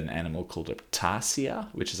an animal called a ptasia,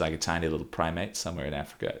 which is like a tiny little primate somewhere in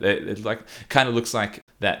Africa. It like kind of looks like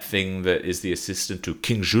that thing that is the assistant to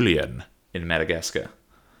King Julien in Madagascar.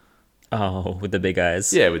 Oh, with the big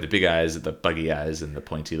eyes. Yeah, with the big eyes, the buggy eyes, and the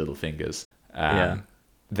pointy little fingers.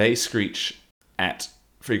 They screech at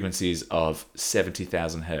frequencies of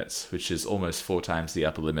 70,000 hertz, which is almost 4 times the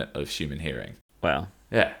upper limit of human hearing. Wow.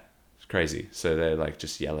 Yeah, it's crazy. So they're like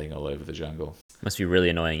just yelling all over the jungle. Must be really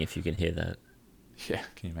annoying if you can hear that. Yeah,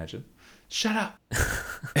 can you imagine? Shut up!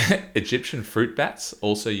 Egyptian fruit bats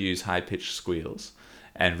also use high-pitched squeals,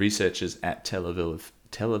 and researchers at Tel Aviv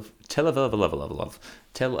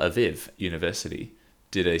University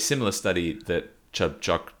did a similar study that Chub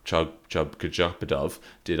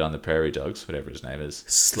did on the prairie dogs, whatever his name is.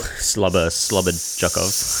 Slobber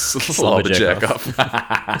Jokov. Slobber Jokov.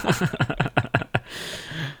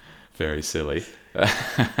 Very silly.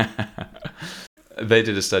 They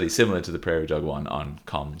did a study similar to the prairie dog one on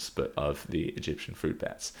comms, but of the Egyptian fruit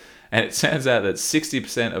bats. And it turns out that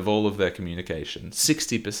 60% of all of their communication,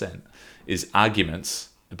 60%, is arguments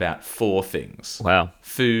about 4 things. Wow.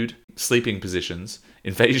 Food, sleeping positions,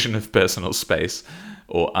 invasion of personal space,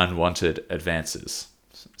 or unwanted advances.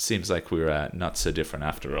 Seems like we're not so different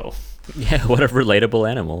after all. Yeah, what a relatable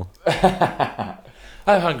animal.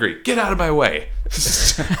 I'm hungry. Get out of my way.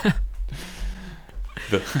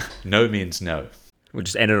 No means no. We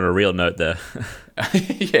just ended on a real note there.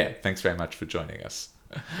 Yeah, thanks very much for joining us.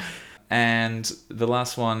 And the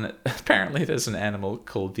last one, apparently there's an animal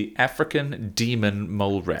called the African demon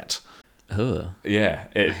mole rat. Oh. Yeah.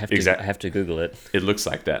 I have to Google it. It looks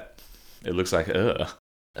like that. It looks like, Oh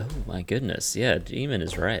my goodness. Yeah, demon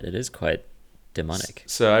is right. It is quite demonic.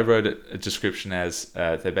 So I wrote a description as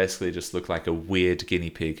they basically just look like a weird guinea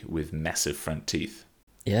pig with massive front teeth.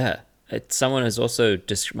 Yeah. Someone has also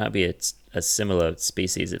might be a similar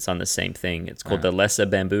species. It's on the same thing. It's called the lesser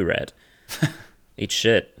bamboo rat. Eat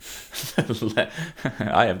shit.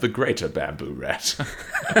 I am the greater bamboo rat.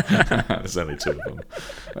 There's only 2 of them.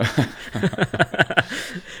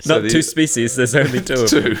 Not 2 species. There's only 2 of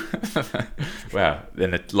them. 2. Wow.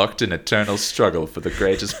 Then it locked in eternal struggle for the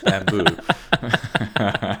greatest bamboo.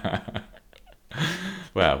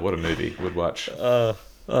 Wow, what a movie. Would watch.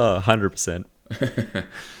 100%.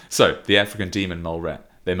 So, the African demon mole rat.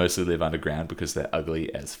 They mostly live underground because they're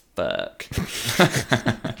ugly as fuck.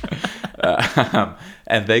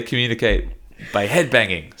 And they communicate by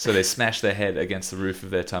headbanging. So they smash their head against the roof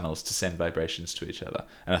of their tunnels to send vibrations to each other.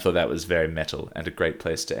 And I thought that was very metal and a great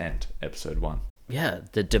place to end episode 1. Yeah,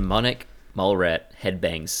 the demonic mole rat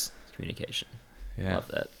headbangs communication. Yeah. Love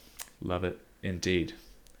that. Love it, indeed.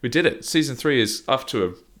 We did it. Season 3 is off to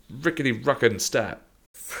a rickety-ruckin' start.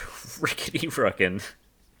 Rickety-ruckin'.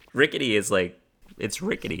 Rickety is like... It's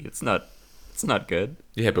rickety. It's not good.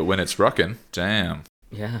 Yeah, but when it's rockin', damn.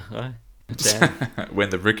 Yeah, damn. When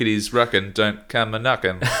the rickety's rockin', don't come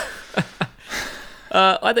a-knockin'.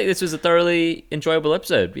 I think this was a thoroughly enjoyable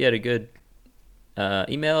episode. We had a good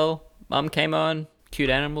email. Mum came on. Cute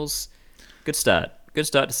animals. Good start. Good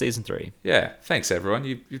start to season 3. Yeah, thanks everyone.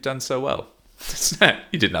 You've done so well.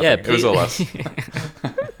 You did nothing. Yeah, it was all us.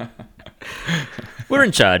 We're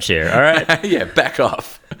in charge here, all right? Yeah, back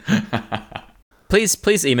off.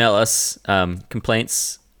 Please email us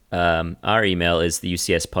complaints. Our email is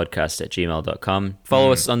theucspodcast@gmail.com.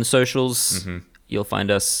 Follow us on the socials. Mm-hmm. You'll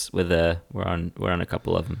find us we're on a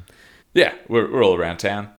couple of them. Yeah, we're all around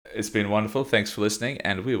town. It's been wonderful. Thanks for listening,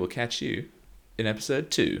 and we will catch you in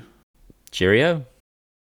episode 2. Cheerio.